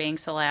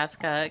Fairbanks,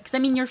 Alaska? Because I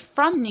mean, you're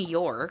from New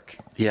York,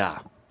 Yeah.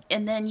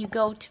 and then you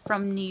go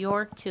from New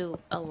York to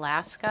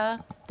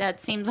Alaska.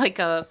 That seems like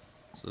a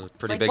It's a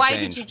pretty like. big Why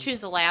change. did you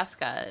choose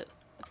Alaska?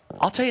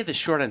 I'll tell you the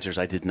short answer is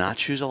I did not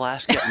choose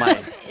Alaska. My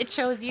It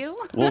chose you.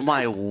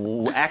 my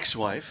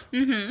ex-wife.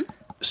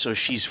 So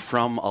she's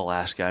from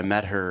Alaska. I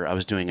met her. I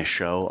was doing a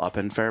show up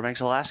in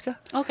Fairbanks, Alaska.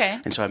 Okay.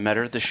 And so I met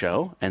her at the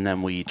show, and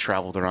then we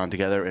traveled around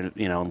together,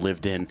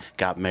 and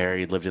got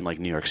married, lived in like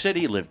New York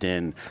City, lived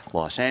in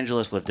Los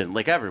Angeles, lived in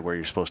like everywhere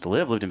you're supposed to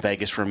live. Lived in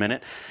Vegas for a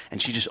minute,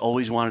 and she just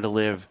always wanted to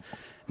live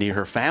near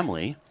her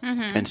family.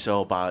 And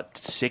so about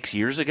 6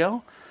 years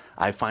ago,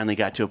 I finally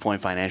got to a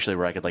point financially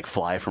where I could like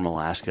fly from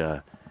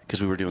Alaska.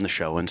 Because we were doing the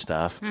show and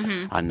stuff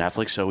on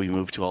Netflix, so we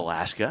moved to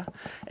Alaska,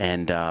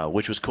 and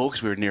which was cool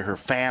because we were near her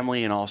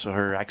family and also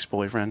her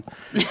ex-boyfriend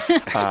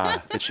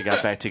that she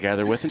got back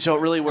together with, and so it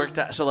really worked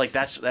out. So like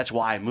that's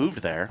why I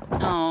moved there,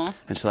 Oh.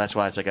 and so that's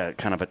why it's like a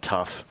kind of a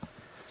tough,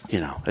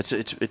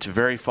 it's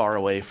very far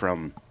away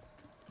from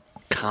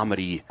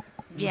comedy.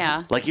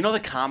 Yeah. Like the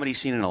comedy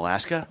scene in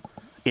Alaska,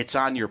 It's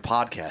on your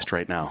podcast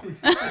right now.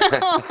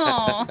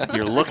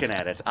 You're looking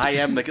at it. I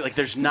am like.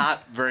 There's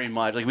not very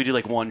much. Like we do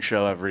like one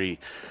show every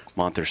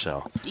month or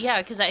so.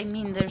 Yeah, because I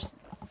mean, there's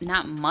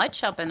not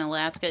much up in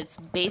Alaska. It's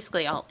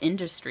basically all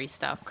industry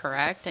stuff,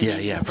 correct? I mean,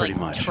 it's pretty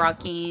like much.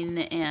 Trucking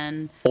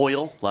and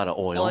Oil, a lot of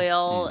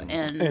oil.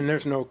 and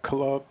there's no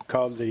club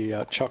called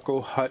the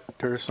Chuckle Hut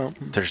or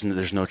something.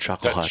 There's no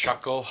Chuckle Hut.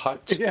 Chuckle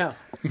Hut. Yeah.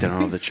 They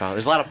don't have the chocolate.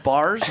 There's a lot of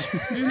bars.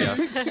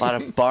 Yes. A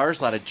lot of bars,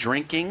 a lot of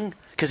drinking.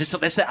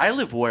 Because I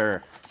live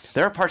where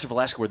there are parts of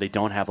Alaska where they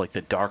don't have like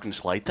the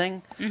darkness light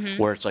thing,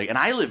 where it's like, and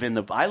I live in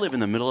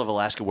the middle of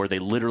Alaska where they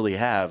literally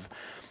have,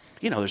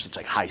 it's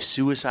like high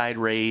suicide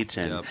rates,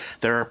 and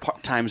there are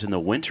times in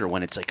the winter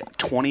when it's like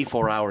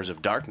 24 hours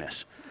of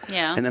darkness.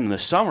 Yeah. And then in the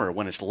summer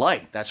when it's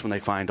light, that's when they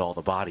find all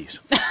the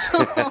bodies.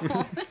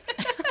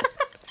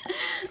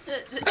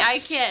 I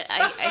can't.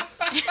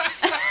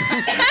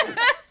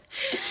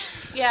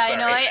 Yeah, I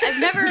know. I've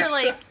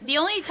never, the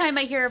only time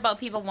I hear about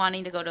people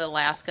wanting to go to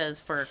Alaska is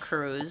for a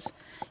cruise.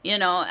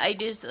 I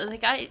just,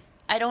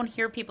 I don't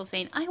hear people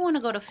saying, I want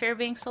to go to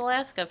Fairbanks,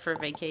 Alaska for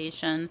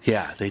vacation.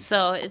 Yeah, they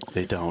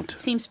It don't.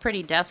 seems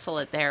pretty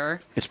desolate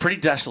there. It's pretty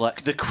desolate.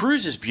 The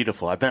cruise is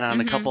beautiful. I've been on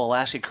a couple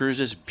Alaska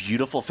cruises.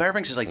 Beautiful.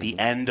 Fairbanks is like the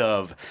end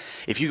of,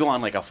 if you go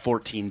on like a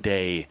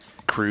 14-day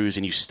cruise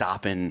and you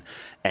stop in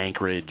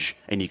Anchorage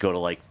and you go to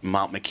like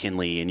Mount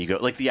McKinley and you go,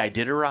 like the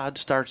Iditarod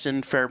starts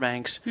in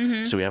Fairbanks.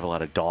 So we have a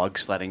lot of dog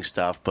sledding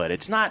stuff, but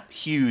it's not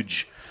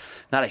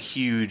a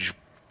huge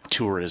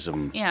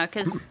tourism. Yeah,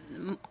 because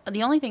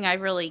the only thing I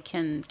really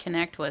can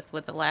connect with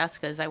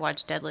Alaska is I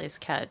watch Deadliest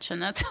Catch,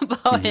 and that's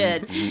about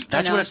it.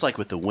 That's what it's like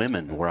with the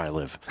women where I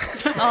live.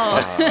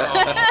 Oh.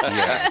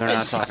 Yeah, they're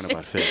not talking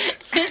about fish.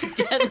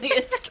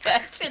 Deadliest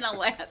Catch in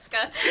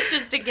Alaska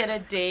just to get a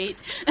date.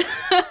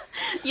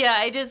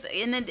 Yeah,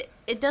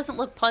 it doesn't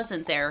look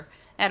pleasant there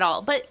at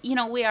all. But,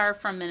 we are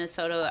from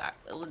Minnesota.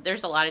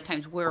 There's a lot of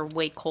times we're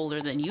way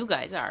colder than you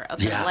guys are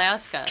up in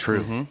Alaska.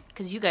 True.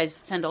 Because you guys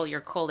send all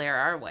your cold air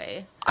our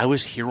way. I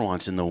was here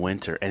once in the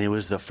winter, and it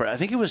was I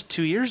think it was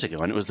 2 years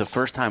ago, and it was the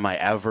first time I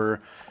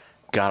ever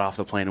got off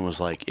the plane and was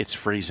like, it's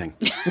freezing.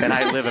 And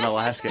I live in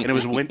Alaska, and it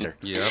was winter.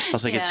 Yep. I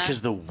was like, it's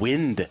because the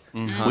wind.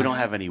 We don't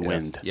have any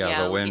wind.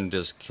 Yeah, the wind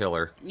is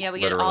killer. Yeah,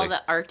 we literally. get all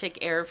the Arctic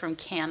air from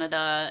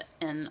Canada,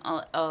 and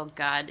oh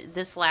God,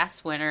 this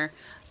last winter,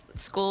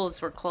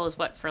 schools were closed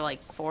for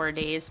like 4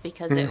 days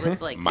because it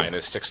was like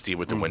minus 60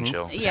 with the wind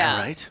chill. Is that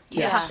right?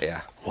 Yeah.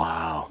 Yeah.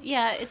 Wow.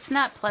 Yeah, it's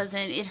not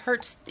pleasant. It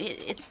hurts.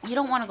 You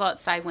don't want to go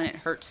outside when it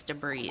hurts to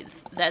breathe.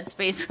 That's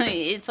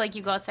basically, it's like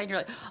you go outside and you're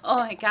like, oh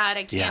my God,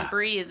 I can't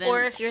breathe.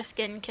 Or if your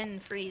skin can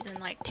freeze in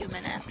like 2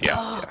 minutes. Yeah.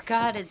 Oh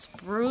God, it's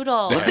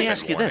brutal. Let me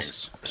ask you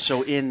this.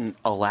 So in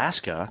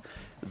Alaska,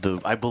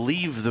 I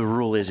believe the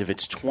rule is if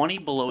it's 20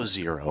 below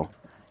zero,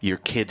 your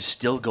kids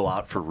still go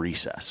out for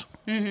recess.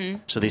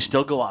 So they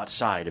still go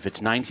outside. If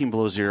it's 19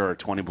 below zero or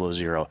 20 below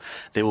zero,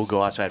 they will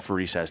go outside for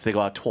recess. They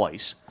go out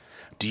twice.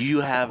 Do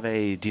you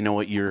know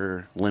what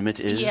your limit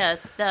is?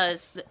 Yes,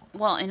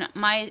 well, in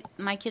my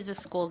kids'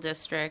 school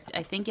district,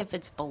 I think if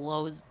it's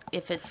below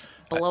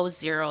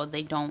zero,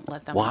 they don't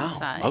let them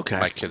outside. Okay.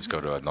 My kids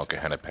go to a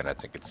Nulka-Hennepin. I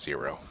think it's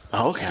 0.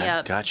 Okay.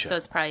 Yeah, Gotcha. So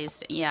it's probably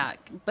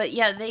but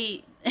yeah,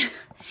 they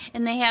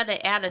and they had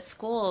to add a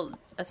school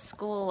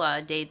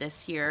day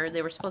this year.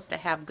 They were supposed to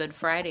have Good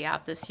Friday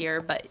off this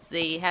year, but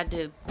they had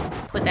to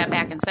put that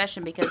back in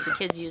session because the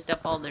kids used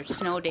up all their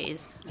snow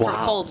days for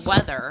cold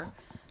weather.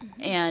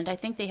 And I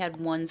think they had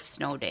one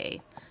snow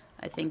day,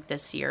 I think,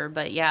 this year.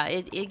 But yeah,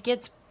 it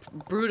gets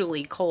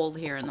brutally cold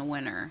here in the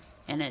winter,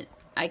 and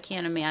I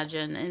can't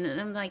imagine.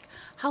 And I'm like,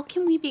 how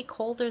can we be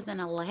colder than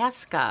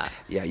Alaska?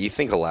 Yeah, you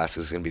think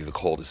Alaska's going to be the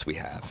coldest we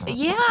have.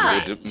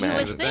 Yeah, you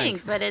would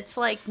think, but it's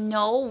like,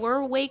 no,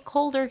 we're way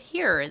colder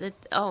here.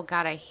 Oh,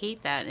 God, I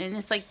hate that. And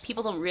it's like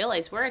people don't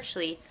realize we're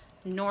actually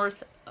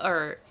north,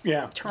 or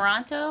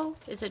Toronto.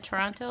 Is it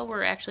Toronto?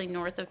 We're actually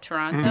north of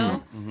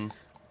Toronto.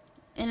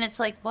 And it's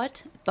like,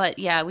 what? But,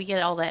 yeah, we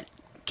get all that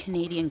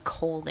Canadian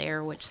cold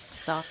air, which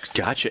sucks.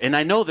 Gotcha. And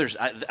I know there's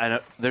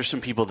some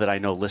people that I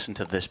know listen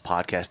to this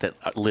podcast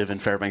that live in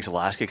Fairbanks,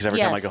 Alaska, because every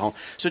time I go home.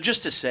 So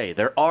just to say,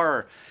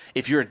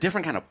 if you're a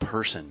different kind of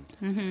person,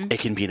 it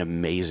can be an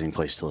amazing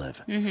place to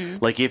live.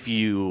 Like if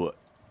you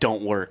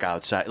don't work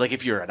outside, like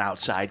if you're an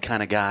outside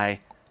kind of guy,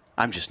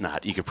 I'm just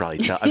not. You could probably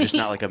tell. I'm just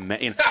not like a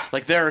man.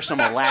 Like there are some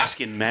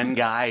Alaskan men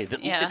guy.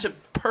 It's a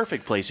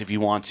perfect place if you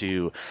want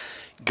to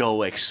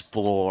go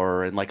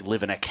explore and like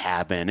live in a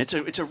cabin. It's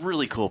a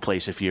really cool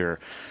place if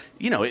you're,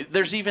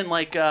 there's even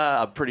like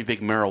a pretty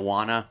big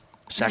marijuana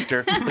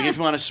sector. Like if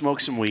you want to smoke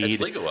some weed, it's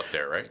legal up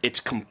there, right? It's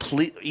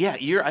complete. Yeah,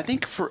 I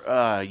think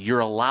you're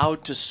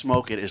allowed to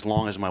smoke it as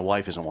long as my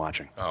wife isn't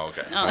watching. Oh,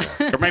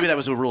 okay. Or maybe that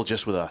was a rule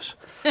just with us.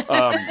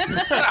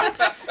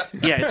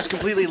 Yeah, it's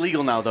completely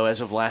legal now though. As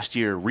of last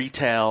year,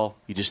 retail,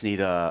 you just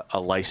need a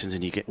license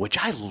and you get, which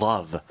I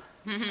love.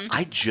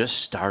 I just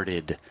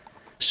started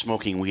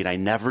smoking weed. I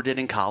never did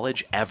in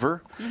college,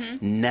 ever.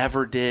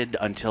 Never did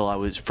until I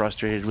was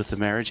frustrated with the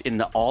marriage.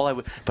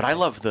 But I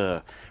love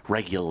the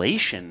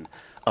regulation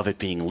of it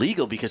being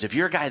legal, because if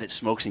you're a guy that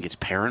smokes and gets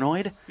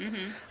paranoid,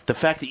 the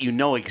fact that you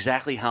know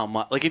exactly how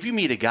much, like if you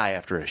meet a guy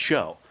after a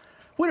show,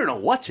 we don't know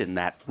what's in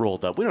that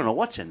rolled up. We don't know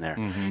what's in there.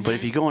 But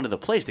if you go into the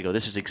place, they go,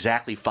 this is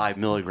exactly 5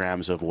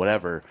 milligrams of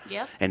whatever,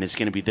 and it's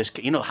going to be this.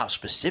 You know how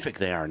specific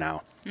they are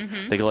now.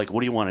 They go like,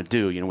 what do you want to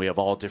do? You know, we have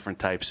all different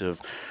types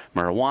of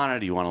marijuana.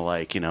 Do you want to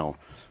like, you know,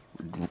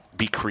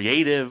 be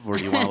creative, or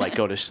do you want to like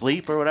go to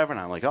sleep or whatever? And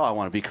I'm like, oh, I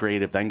want to be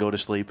creative, then go to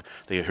sleep.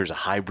 They go, here's a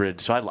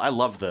hybrid. So I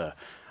love the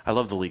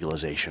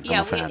legalization. Yeah,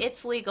 I'm a fan.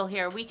 it's legal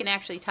here. We can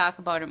actually talk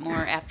about it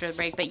more after the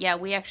break. But yeah,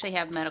 we actually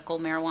have medical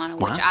marijuana,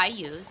 which I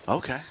use.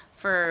 Okay.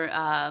 For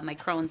my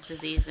Crohn's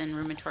disease and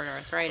rheumatoid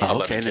arthritis.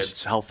 Oh, okay, and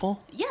it's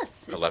helpful?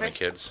 Yes. 11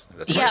 kids?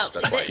 That's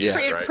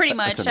pretty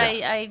much.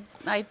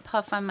 I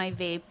puff on my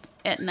vape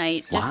at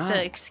night just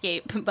to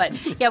escape. But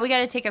yeah, we got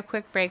to take a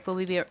quick break, but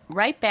we'll be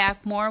right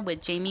back more with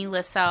Jamie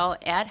Lissow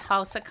at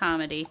House of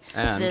Comedy.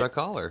 And a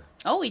caller.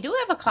 Oh, we do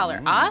have a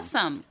caller.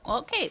 Awesome.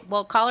 Okay,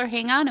 well, caller,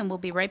 hang on, and we'll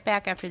be right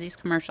back after these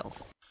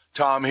commercials.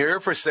 Tom here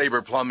for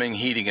Sabre Plumbing,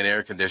 Heating, and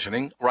Air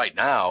Conditioning. Right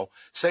now,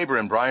 Sabre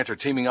and Bryant are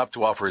teaming up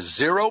to offer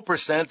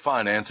 0%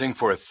 financing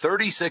for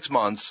 36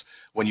 months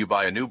when you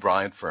buy a new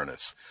Bryant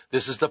furnace.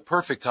 This is the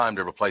perfect time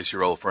to replace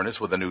your old furnace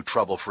with a new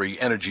trouble-free,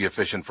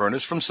 energy-efficient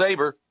furnace from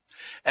Sabre.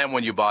 And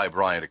when you buy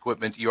Bryant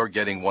equipment, you're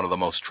getting one of the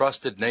most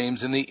trusted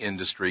names in the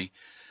industry.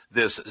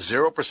 This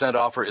 0%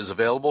 offer is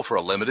available for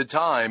a limited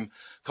time.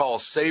 Call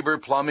Sabre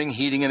Plumbing,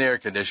 Heating, and Air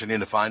Conditioning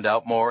to find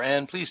out more,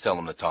 and please tell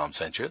them that Tom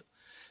sent you.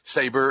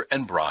 Sabre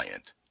and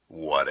Bryant,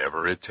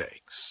 whatever it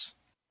takes.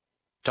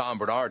 Tom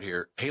Bernard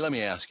here. Hey, let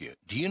me ask you,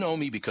 do you know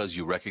me because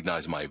you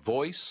recognize my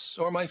voice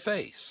or my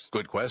face?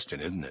 Good question,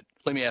 isn't it?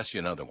 Let me ask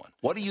you another one.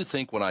 What do you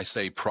think when I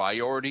say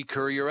Priority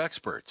Courier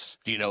Experts?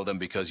 Do you know them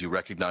because you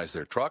recognize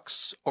their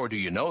trucks, or do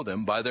you know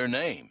them by their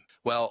name?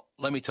 Well,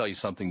 let me tell you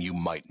something you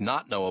might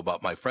not know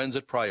about my friends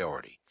at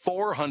Priority.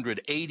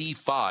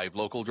 485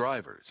 local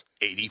drivers,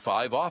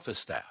 85 office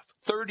staff,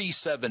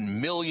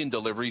 37 million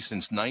deliveries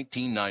since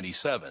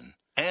 1997,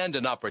 and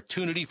an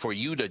opportunity for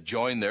you to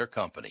join their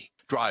company.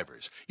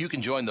 Drivers, you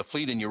can join the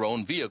fleet in your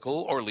own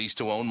vehicle or lease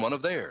to own one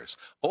of theirs.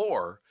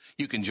 Or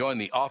you can join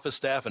the office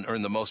staff and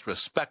earn the most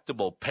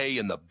respectable pay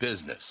in the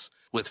business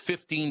with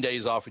 15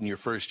 days off in your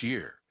first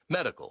year.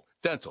 Medical,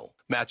 dental,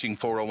 matching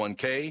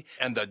 401k,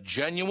 and a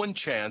genuine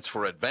chance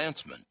for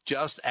advancement.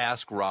 Just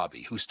ask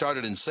Robbie, who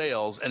started in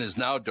sales and is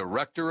now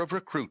director of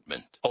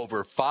recruitment.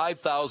 Over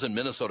 5,000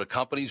 Minnesota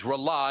companies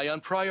rely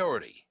on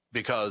Priority,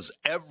 because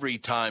every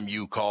time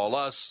you call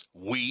us,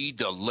 we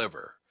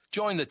deliver.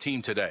 Join the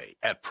team today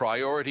at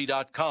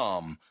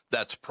Priority.com.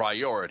 That's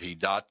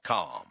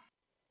Priority.com.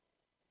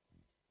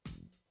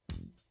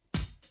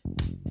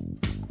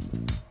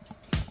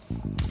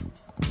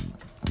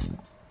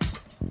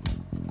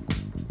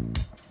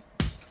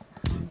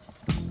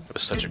 It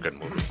was such a good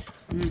movie.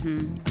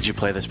 Did you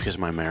play this because of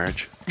my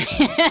marriage?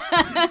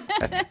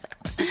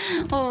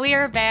 Well, we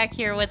are back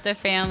here with the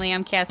family.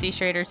 I'm Cassie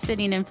Schrader,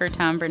 sitting in for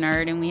Tom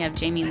Bernard, and we have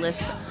Jamie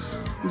Lissow.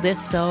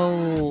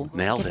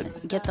 Nailed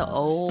it. Get the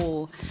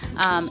O.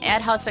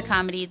 At House of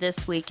Comedy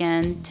this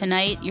weekend.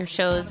 Tonight, your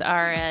shows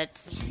are at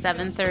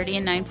 7:30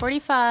 and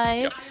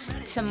 9:45. Yep.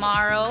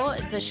 Tomorrow,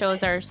 the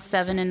shows are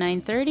 7 and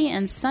 9:30,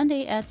 and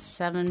Sunday at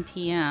 7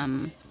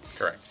 p.m.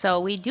 Correct. So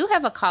we do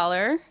have a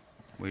caller.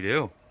 We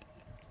do.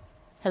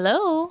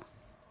 Hello.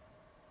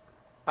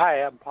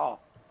 Hi, I'm Paul.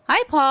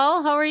 Hi,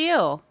 Paul. How are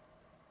you?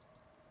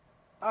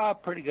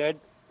 Pretty good.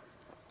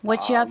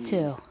 What you up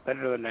to?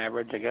 Better than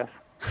average, I guess.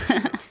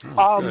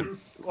 Well,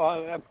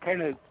 I'm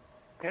kind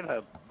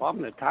of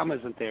bummed that Tom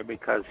isn't there,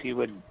 because he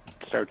would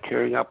start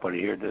tearing up when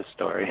he heard this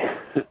story.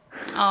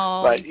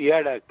 Oh. But you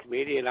had a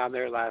comedian on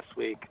there last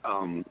week.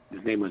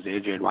 His name was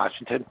Adrian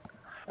Washington.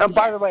 And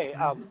by the way,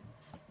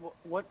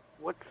 what's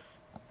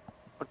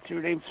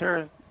your name,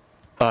 sir?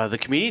 The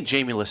comedian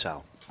Jamie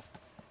Lissow.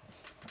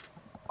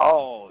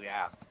 Oh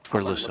yeah.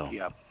 Or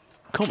Lissow.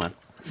 Cool, man.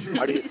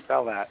 How do you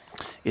spell that?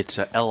 It's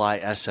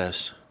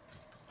Lissow.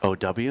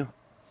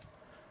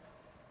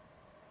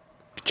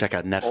 Check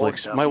out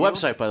Netflix. OW? My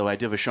website, by the way, I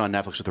do have a show on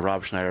Netflix with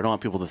Rob Schneider. I don't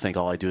want people to think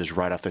all I do is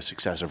write off the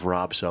success of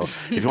Rob. So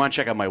if you want to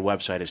check out my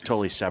website, it's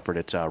totally separate.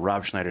 It's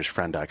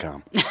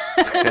robschneidersfriend.com.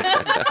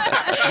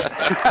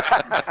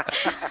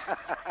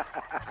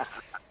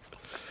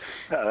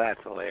 Oh,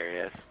 that's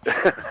hilarious.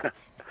 The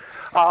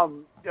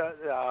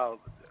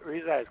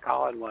reason I was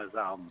calling was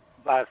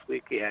last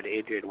week he had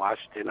Adrian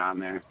Washington on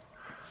there.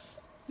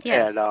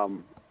 Yes.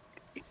 And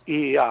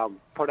he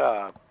put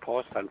a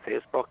post on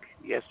Facebook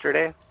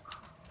yesterday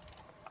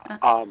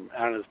on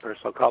his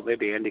personal account.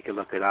 Maybe Andy can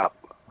look it up.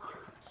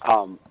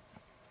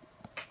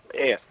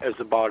 It was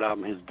about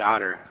his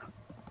daughter,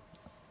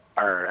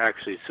 or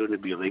actually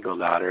soon-to-be legal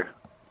daughter,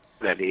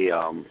 that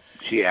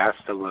she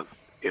asked him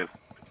if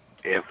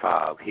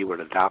he would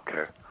adopt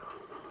her.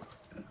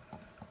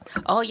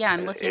 Oh, yeah,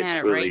 I'm looking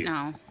at it right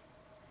now.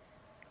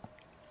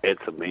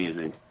 It's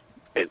amazing.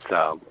 It's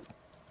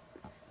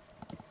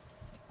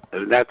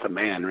that's a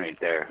man right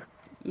there.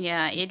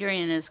 Yeah,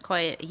 Adrian is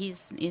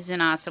he's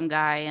an awesome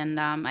guy, and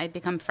I've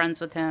become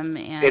friends with him.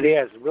 And he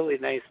has really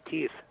nice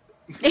teeth.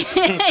 he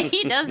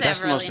does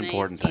That's have the really most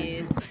important nice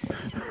thing. teeth.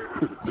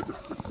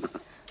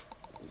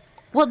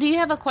 Well, do you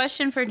have a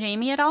question for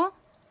Jamie at all?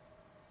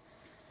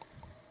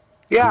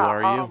 Yeah. Who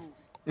are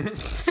you?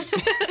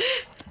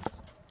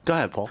 Go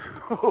ahead, Paul.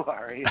 Who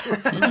are you?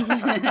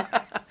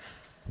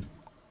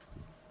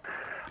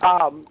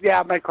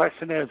 Yeah, my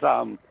question is,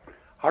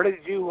 how did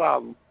you,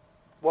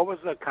 what was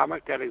the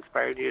comic that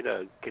inspired you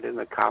to get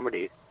into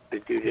comedy?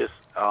 Did you just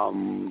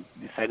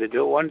decide to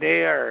do it one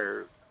day,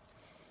 or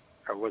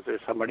was there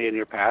somebody in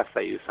your past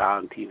that you saw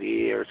on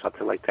TV or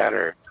something like that?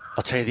 Or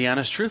I'll tell you the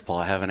honest truth, Paul.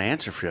 I have an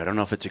answer for you. I don't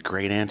know if it's a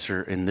great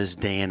answer in this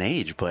day and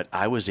age, but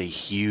I was a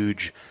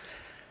huge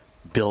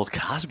Bill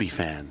Cosby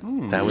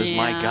fan. That was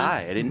my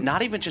guy. I didn't,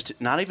 not even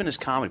his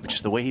comedy, but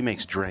just the way he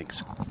makes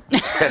drinks.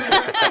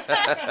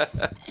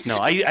 No,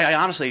 I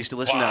honestly used to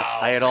listen to.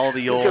 I had all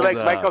the old. Did you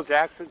like Michael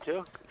Jackson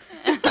too?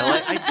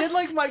 I did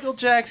like Michael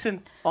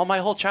Jackson all my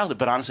whole childhood,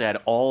 but honestly, I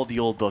had all the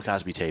old Bill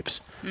Cosby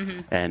tapes,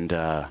 and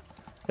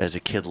as a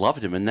kid,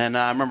 loved him. And then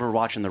I remember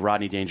watching the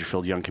Rodney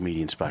Dangerfield Young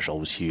Comedian special. It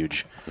was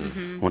huge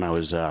when I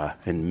was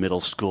in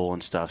middle school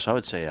and stuff. So I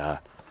would say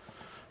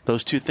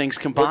those two things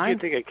combined.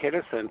 What do you think of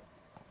Kinnison?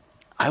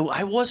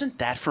 I wasn't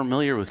that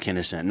familiar with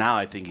Kinnison. Now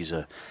I think he's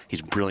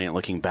brilliant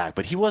looking back,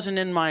 but he wasn't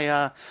in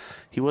my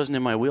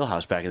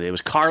wheelhouse back in the day. It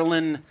was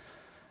Carlin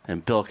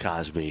and Bill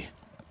Cosby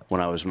when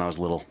I was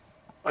little.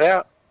 Oh,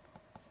 yeah.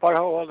 But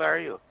how old are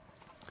you?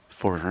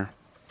 44.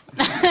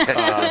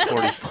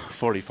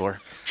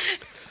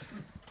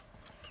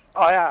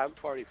 Oh yeah, I'm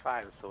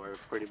 45, so we're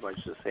pretty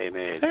much the same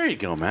age. There you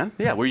go, man.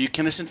 Yeah, were you a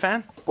Kinnison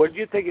fan? What did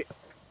you think?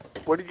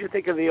 What did you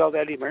think of the old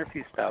Eddie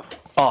Murphy stuff?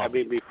 Oh. I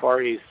mean,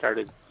 before he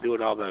started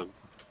doing all the,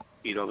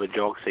 the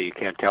jokes that you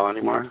can't tell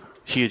anymore.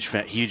 Huge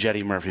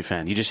Eddie Murphy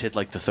fan. You just hit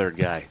like the third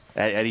guy.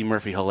 Eddie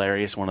Murphy,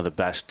 hilarious. One of the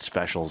best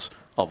specials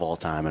of all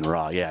time. And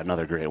Raw, yeah,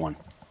 another great one.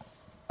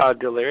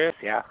 Delirious,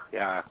 yeah,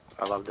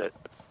 I loved it.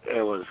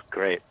 It was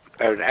great.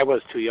 I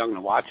was too young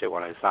to watch it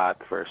when I saw it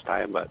the first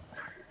time, but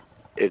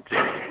it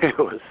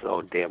was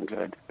so damn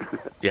good.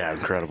 Yeah,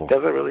 incredible.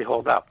 Doesn't really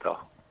hold up though.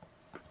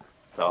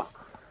 So.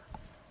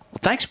 Well,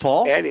 thanks,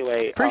 Paul.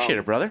 Anyway, appreciate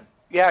it, brother.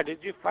 Yeah, did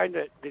you find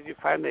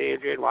the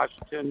Adrian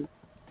Washington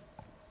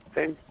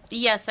thing?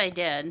 Yes, I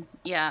did.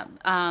 Yeah,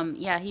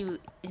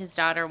 his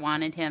daughter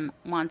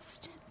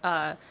wants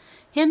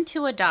him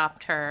to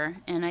adopt her,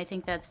 and I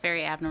think that's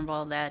very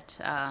admirable. That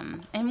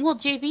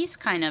JB's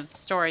kind of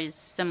story is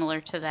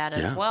similar to that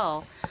as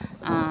well.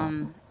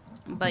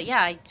 But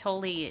yeah,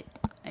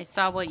 I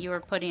saw what you were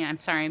putting. I'm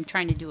sorry, I'm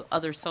trying to do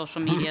other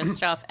social media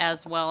stuff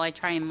as well. I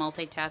try and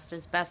multitask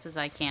as best as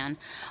I can.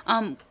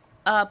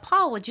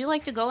 Paul, would you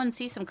like to go and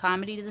see some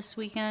comedy this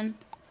weekend?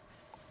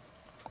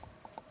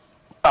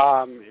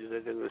 Is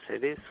it in the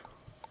cities?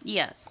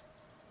 Yes.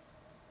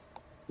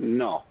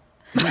 No.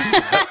 You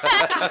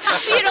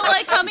don't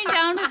like coming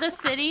down to the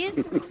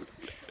cities?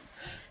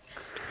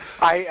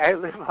 I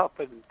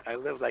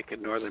live like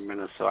in northern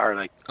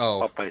Minnesota,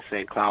 or up by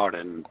St. Cloud,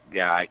 and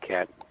yeah, I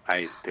can't.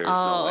 There's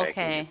no way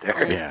okay. I can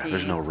get there. Yeah,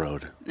 there's no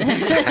road.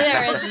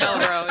 There is no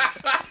road.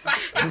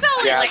 It's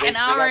only like an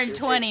hour and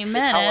 20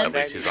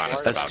 minutes. He's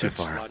honest That's about too it.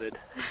 far.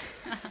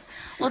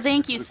 Well,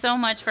 thank you so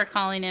much for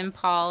calling in,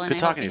 Paul, and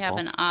Good I hope talking you to you, have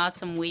Paul. an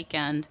awesome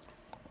weekend.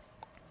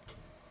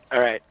 All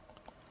right.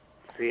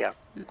 See ya.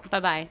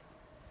 Bye-bye.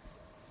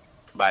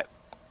 Bye.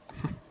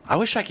 I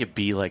wish I could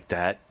be like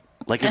that.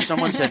 Like if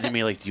someone said to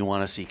me, like, "Do you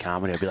want to see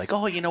comedy?" I'd be like,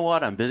 "Oh, you know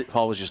what? I'm busy."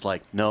 Paul was just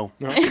like, "No."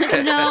 No.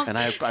 And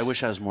I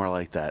wish I was more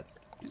like that.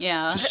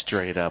 Yeah. Just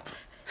straight up.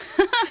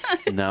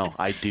 No,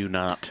 I do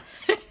not.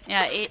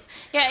 Yeah,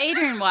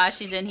 Adrian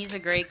Washington, he's a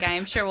great guy.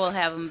 I'm sure we'll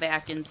have him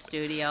back in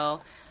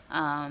studio.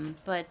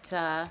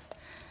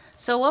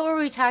 So what were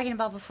we talking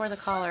about before the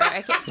caller?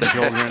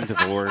 Children,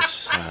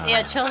 divorce.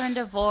 Children,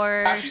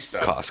 divorce.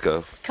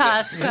 Costco.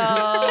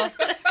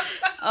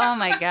 Oh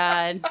my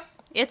God.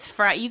 It's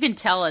Friday. You can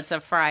tell it's a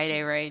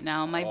Friday right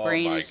now. My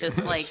brain is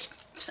just like,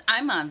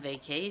 I'm on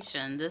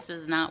vacation. This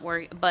is not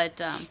work.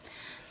 But,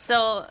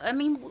 so, I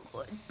mean,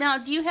 now,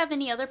 do you have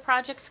any other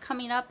projects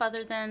coming up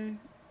other than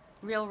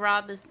Real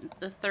Rob is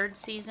the third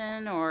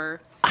season, or?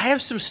 I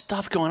have some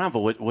stuff going on,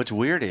 but what's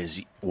weird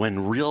is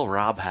when Real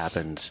Rob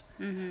happens,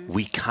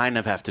 we kind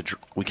of have to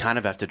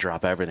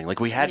drop everything. Like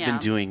we had been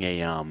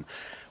doing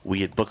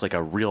we had booked like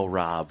a Real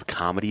Rob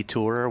comedy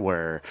tour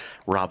where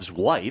Rob's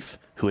wife,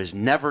 who has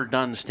never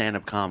done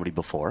stand-up comedy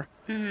before,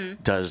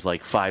 does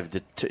like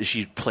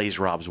she plays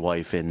Rob's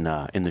wife in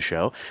the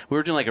show. We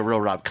were doing like a Real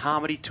Rob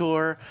comedy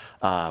tour,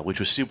 which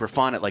was super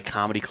fun at like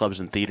comedy clubs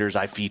and theaters.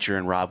 I feature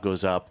and Rob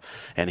goes up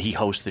and he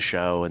hosts the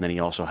show, and then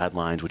he also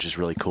headlines, which is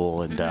really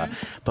cool. And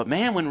but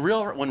man, when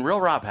Real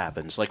Rob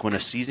happens, like when a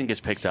season gets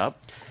picked up,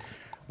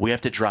 we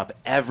have to drop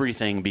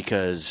everything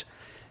because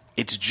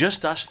it's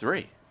just us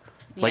three.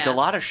 Like a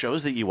lot of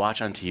shows that you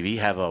watch on TV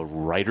have a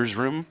writer's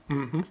room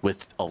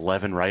with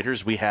 11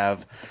 writers. We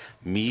have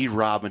me,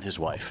 Rob, and his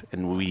wife.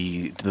 And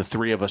the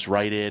three of us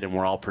write it, and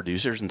we're all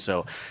producers. And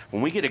so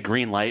when we get a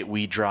green light,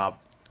 we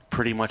drop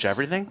pretty much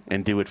everything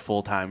and do it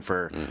full time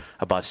for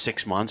about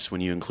 6 months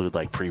when you include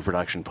like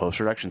pre-production,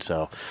 post-production.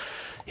 So,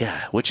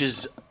 yeah, which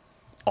is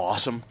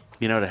awesome,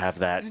 you know, to have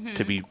that,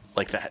 to be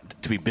like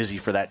that, to be busy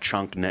for that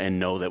chunk and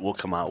know that we'll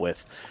come out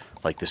with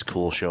like this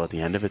cool show at the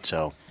end of it.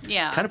 So,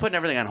 yeah, kind of putting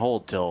everything on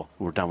hold till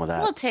we're done with that.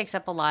 Well, it takes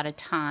up a lot of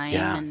time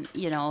and,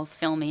 you know,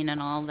 filming and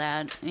all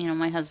that. You know,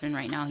 my husband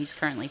right now, he's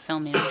currently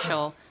filming a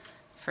show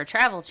for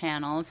Travel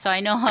Channel, so I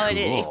know how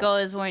it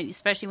goes, when,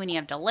 especially when you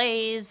have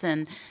delays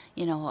and,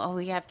 you know,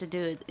 we have to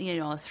do, you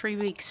know, a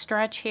 3-week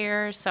stretch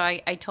here, so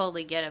I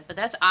totally get it. But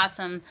that's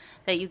awesome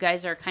that you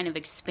guys are kind of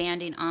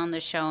expanding on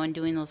the show and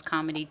doing those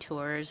comedy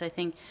tours. I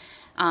think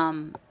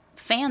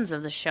fans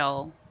of the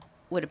show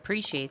would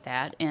appreciate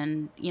that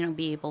and, you know,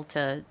 be able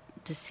to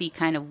see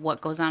kind of what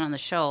goes on the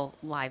show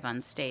live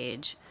on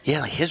stage.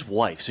 Yeah, like his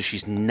wife, so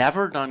she's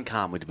never done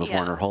comedy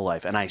before in her whole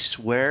life, and I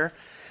swear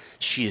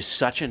she is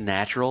such a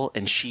natural,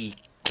 and she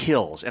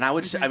kills. And I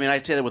would say, I mean,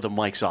 I'd say that with the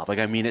mics off. Like,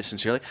 I mean it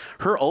sincerely.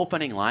 Her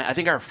opening line, I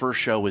think our first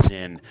show was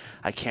in,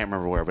 I can't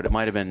remember where, but it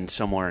might have been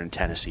somewhere in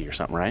Tennessee or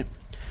something, right?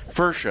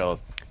 First show,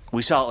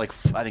 we saw it like,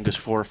 I think it was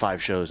 4 or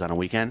 5 shows on a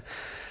weekend.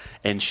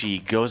 And she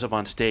goes up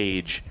on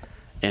stage,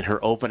 and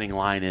her opening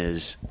line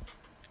is,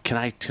 can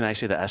I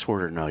say the S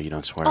word or no? You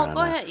don't swear on that. Oh,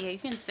 go ahead. Yeah, you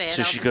can say it.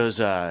 So she goes,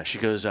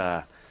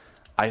 so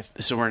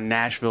we're in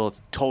Nashville,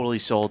 totally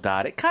sold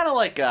out. It kind of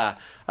like a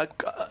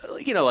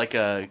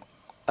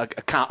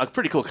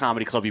pretty cool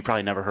comedy club you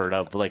probably never heard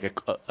of, but like an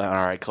all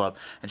right club.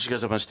 And she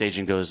goes up on stage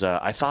and goes,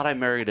 I thought I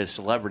married a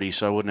celebrity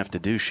so I wouldn't have to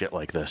do shit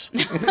like this.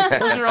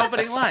 That was her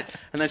opening line.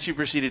 And then she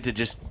proceeded to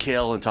just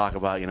kill and talk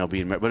about, you know,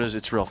 being married. But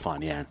it's real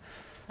fun, yeah.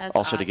 That's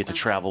also awesome. To get to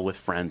travel with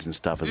friends and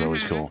stuff is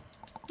always cool.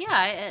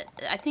 Yeah,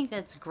 I think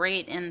that's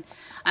great, and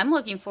I'm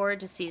looking forward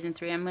to season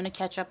 3. I'm going to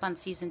catch up on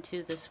season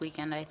 2 this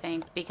weekend, I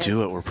think. Because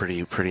do it. We're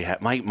pretty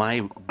happy.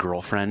 My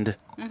girlfriend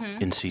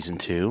in season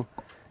 2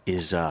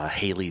 is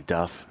Haley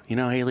Duff. You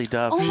know Haley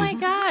Duff? Oh my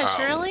gosh,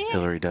 really?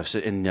 Hillary Duff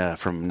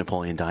from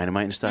Napoleon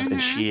Dynamite and stuff,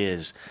 and she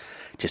is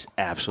just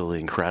absolutely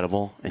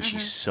incredible, and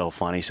she's so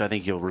funny. So I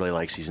think you'll really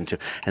like season 2.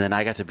 And then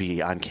I got to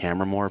be on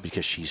camera more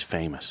because she's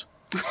famous.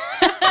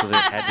 So they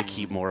had to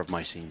keep more of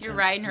my scenes. You're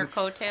riding her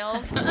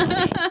coattails.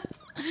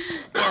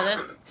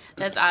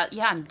 That's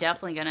I'm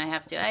definitely gonna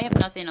have to. I have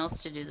nothing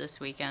else to do this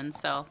weekend,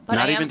 so. But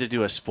not even to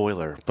do a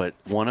spoiler, but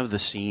one of the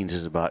scenes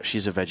is about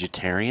she's a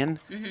vegetarian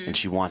and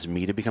she wants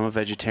me to become a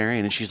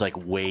vegetarian, and she's like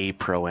way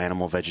pro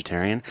animal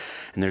vegetarian.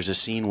 And there's a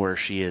scene where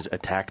she is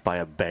attacked by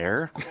a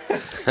bear,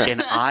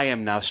 and I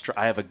am now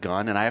I have a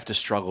gun and I have to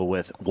struggle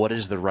with what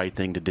is the right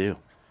thing to do.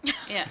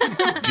 Yeah.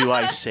 Do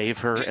I save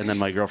her and then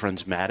my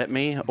girlfriend's mad at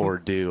me, or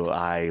do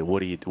I?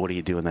 What do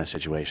you do in that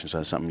situation? So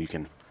that's something you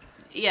can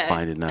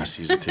find in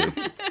season 2.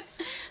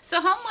 So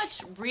how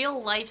much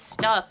real life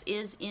stuff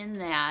is in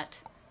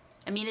that?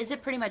 I mean, is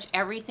it pretty much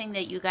everything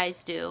that you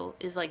guys do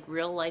is like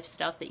real life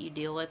stuff that you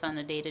deal with on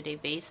a day-to-day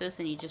basis,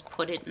 and you just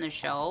put it in the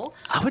show?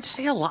 I would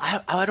say a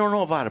lot. I don't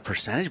know about a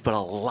percentage, but a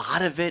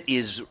lot of it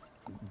is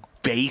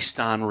based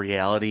on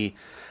reality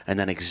and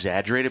then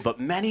exaggerated. But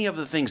many of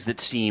the things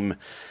that seem,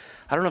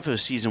 I don't know if it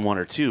was season 1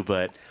 or 2,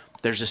 but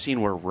there's a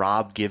scene where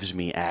Rob gives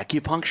me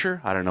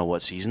acupuncture. I don't know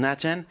what season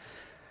that's in.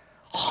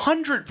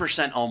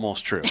 100%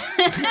 almost true.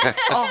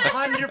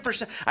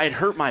 100%. I had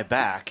hurt my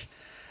back,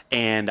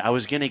 and I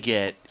was gonna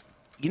get.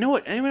 You know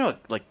what? Anyone know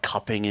what like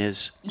cupping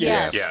is?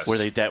 Yes. Where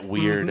they that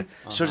weird.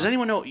 So does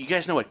anyone know? You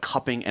guys know what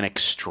cupping and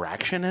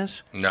extraction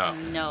is? No.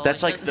 No.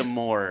 That's like the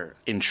more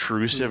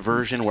intrusive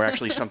version, where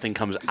actually something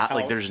comes out.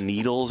 Like there's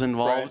needles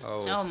involved.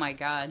 Right. Oh my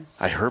God.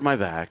 I hurt my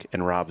back,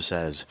 and Rob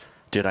says,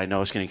 "Dude, I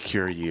know it's gonna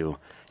cure you.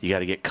 You got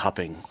to get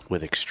cupping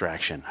with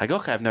extraction." I go,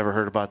 "Okay, I've never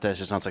heard about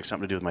this. It sounds like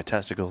something to do with my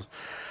testicles."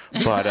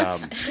 But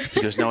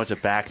he goes, "No, it's a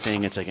back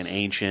thing. It's like an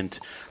ancient,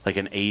 like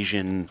an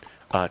Asian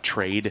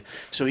trade."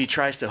 So he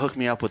tries to hook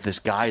me up with this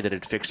guy that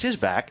had fixed his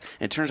back,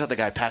 and it turns out the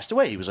guy passed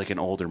away. He was like an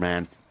older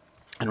man.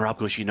 And Rob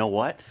goes, "You know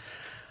what?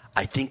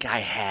 I think I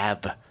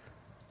have."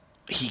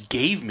 He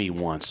gave me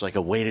once like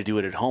a way to do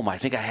it at home. I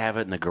think I have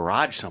it in the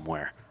garage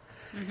somewhere.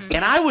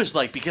 And I was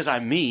like, because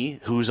I'm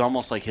me, who's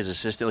almost like his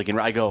assistant, like, and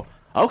I go,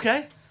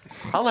 "Okay,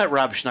 I'll let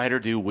Rob Schneider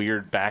do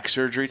weird back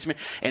surgery to me."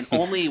 And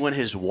only when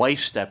his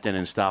wife stepped in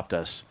and stopped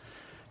us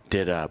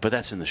did. But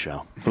that's in the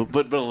show, but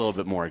a little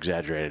bit more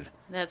exaggerated.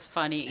 That's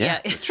funny. Yeah,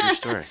 true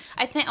story.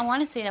 I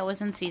want to say that was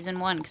in season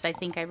 1 because I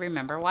think I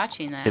remember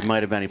watching that. It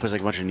might have been. He puts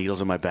like a bunch of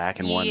needles in my back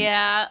and one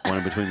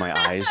in between my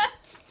eyes.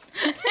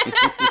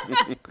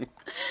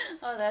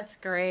 Oh, that's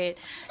great.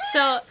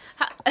 So,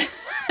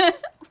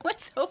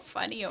 what's so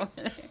funny over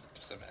there?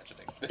 Just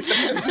imagining.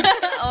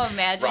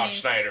 Imagining. Rob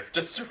Schneider.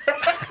 Just.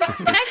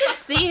 And I could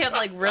see him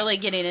like really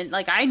getting in.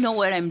 Like, I know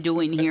what I'm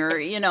doing here.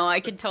 You know, I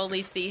could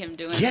totally see him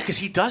doing. Yeah, because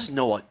he does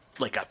know a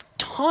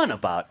ton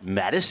about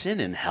medicine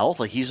and health.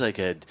 Like he's like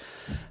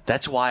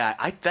that's why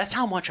I that's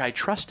how much I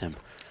trust him.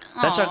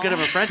 That's how good of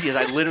a friend he is.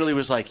 I literally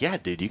was like, "Yeah,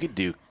 dude, you could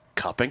do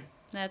cupping.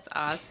 That's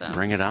awesome.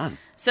 Bring it on."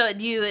 So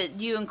do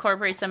you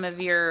incorporate some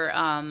of your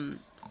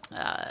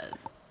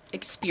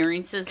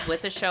experiences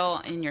with the show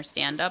in your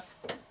stand-up?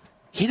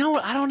 You know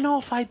what? I don't know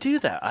if I do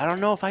that. I don't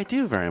know if I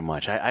do very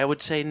much. I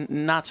would say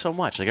not so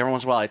much. Like every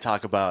once in a while I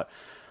talk about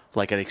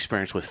like an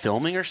experience with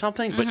filming or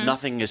something, but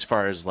nothing as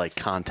far as like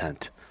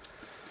content.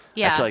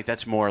 Yeah. I feel like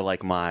that's more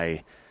like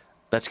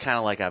that's kind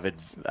of like I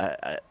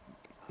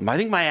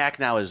think my act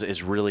now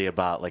is really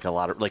about like a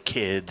lot of like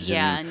kids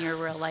and your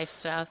real life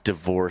stuff.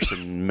 Divorce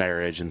and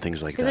marriage and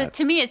things like that. Because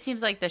to me it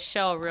seems like the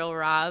show Real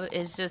Rob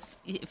is just,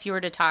 if you were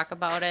to talk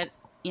about it,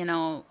 you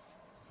know,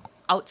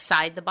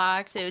 outside the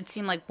box, it would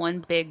seem like one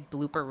big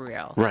blooper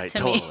reel. Right, to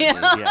totally. Me.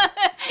 Yeah.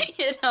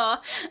 You know,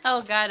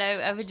 oh God,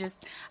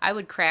 I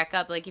would crack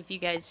up. Like if you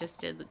guys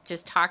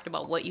just talked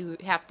about what you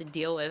have to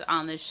deal with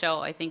on this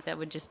show, I think that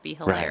would just be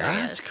hilarious. Right,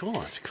 that's cool.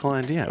 That's a cool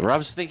idea.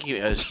 Rob's thinking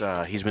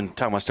he's been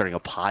talking about starting a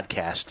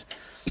podcast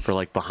for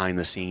like behind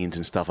the scenes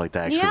and stuff like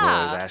that. People are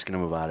always asking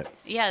him about it.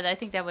 Yeah, I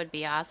think that would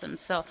be awesome.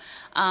 So,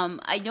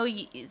 I know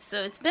you.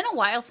 So it's been a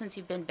while since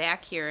you've been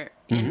back here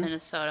in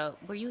Minnesota.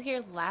 Were you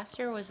here last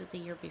year, or was it the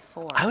year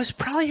before? I was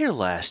probably here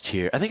last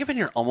year. I think I've been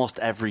here almost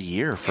every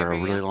year for a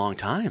really long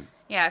time.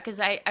 Yeah, because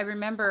I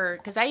remember,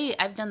 because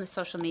I've done the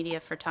social media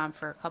for Tom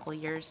for a couple of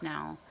years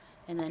now,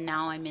 and then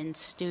now I'm in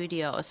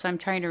studio. So I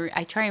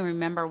try and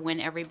remember when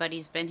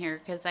everybody's been here,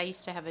 because I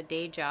used to have a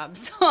day job.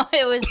 So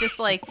it was just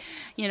like,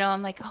 you know,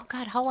 I'm like, oh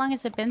God, how long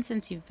has it been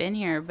since you've been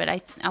here? But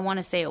I want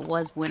to say it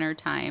was winter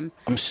time.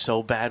 I'm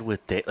so bad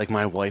with like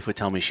my wife would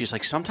tell me, she's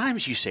like,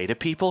 sometimes you say to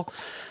people,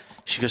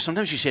 she goes,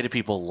 sometimes you say to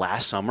people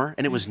last summer,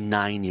 and it was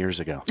 9 years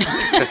ago.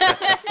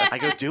 I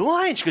go, do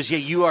I? And she goes, yeah,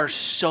 you are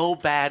so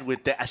bad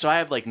with that. So I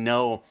have like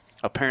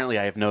apparently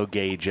I have no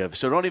gauge of,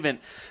 so don't even,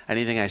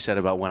 anything I said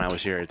about when I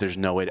was here, there's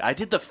no way. I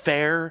did the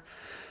fair,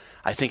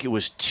 I think it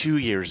was 2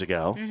 years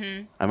ago.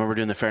 I remember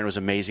doing the fair, and it was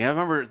amazing. I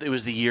remember it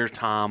was the year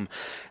Tom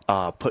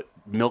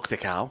milked a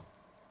cow.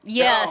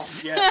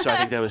 Yes. Oh, yes. So I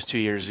think that was 2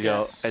 years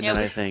ago. Yes. And Yeah,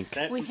 then I think...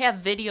 we have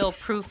video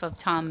proof of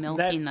Tom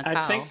milking the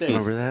cow. I think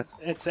Remember that?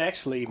 It's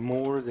actually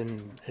more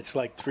than, it's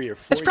like 3 or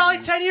 4 It's probably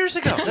years. 10 years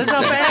ago. That's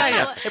how bad I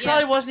am. It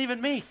probably wasn't even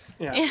me.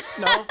 Yeah.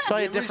 No,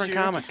 Probably a it was different you.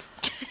 comic.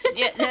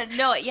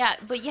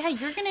 But yeah,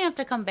 you're gonna have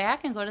to come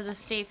back and go to the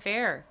state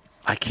fair.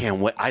 I can't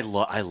wait. I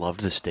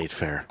loved the state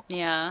fair.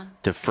 Yeah.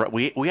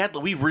 We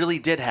really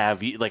did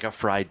have like a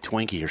fried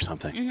Twinkie or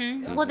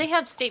something. Well, they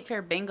have state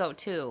fair bingo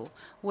too,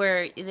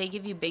 where they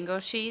give you bingo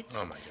sheets.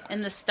 Oh my God.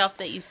 And the stuff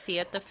that you see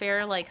at the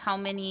fair, like how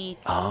many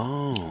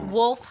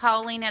Oh.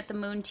 howling at the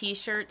moon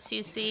T-shirts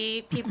you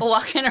see, people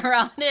walking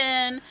around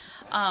in,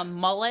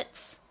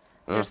 mullets.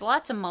 There's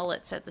lots of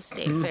mullets at the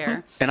state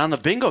fair. And on the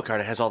bingo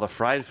card, it has all the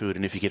fried food,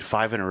 and if you get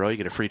 5 in a row, you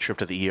get a free trip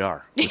to the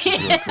ER, which is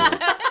really cool.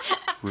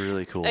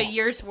 Really cool. A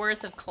year's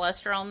worth of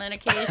cholesterol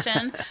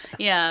medication.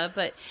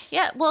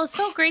 Well, it's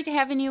so great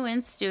having you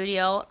in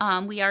studio.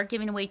 We are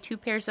giving away 2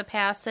 pairs of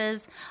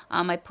passes.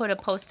 I put a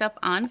post up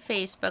on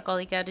Facebook. All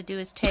you got to do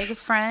is tag a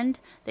friend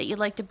that you'd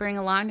like to bring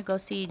along to go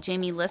see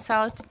Jamie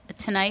Lissow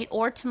tonight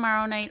or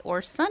tomorrow night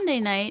or Sunday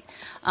night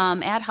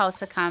at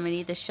House of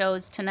Comedy. The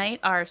shows tonight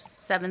are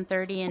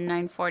 7:30 and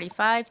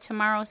 9:45,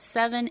 tomorrow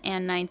 7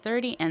 and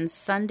 9:30, and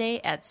Sunday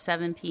at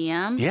 7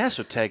 p.m. Yeah,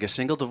 so tag a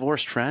single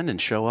divorced friend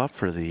and show up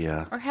for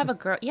the... Or have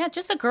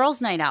just a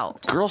girls' night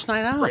out. Girls'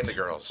 night out. Bring the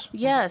girls.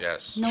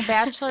 Yes. No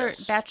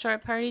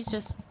bachelorette parties,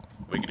 just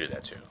We can do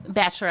that too.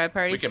 bachelorette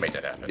parties. We can make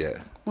that happen.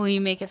 Yeah. Will you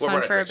make it We'll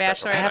fun run a for a drink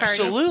special. bachelorette party?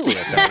 Absolutely.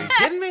 Are you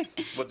kidding me?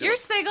 We'll do You're it.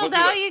 singled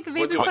We'll do out. it. You can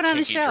We'll maybe do put a on a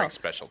kinky show. drink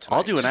special tonight.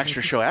 I'll do an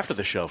extra show after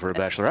the show for a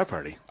bachelorette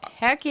party.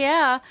 Heck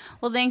yeah.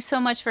 Well, thanks so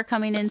much for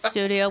coming in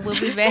studio. We'll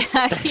be back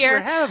Thanks here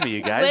for having me,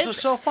 you guys. This was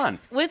so fun.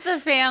 with the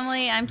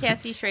family. I'm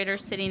Cassie Schrader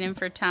sitting in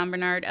for Tom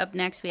Bernard. Up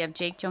next, we have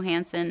Jake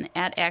Johansson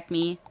at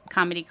Acme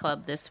Comedy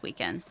Club this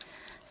weekend.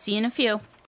 See you in a few.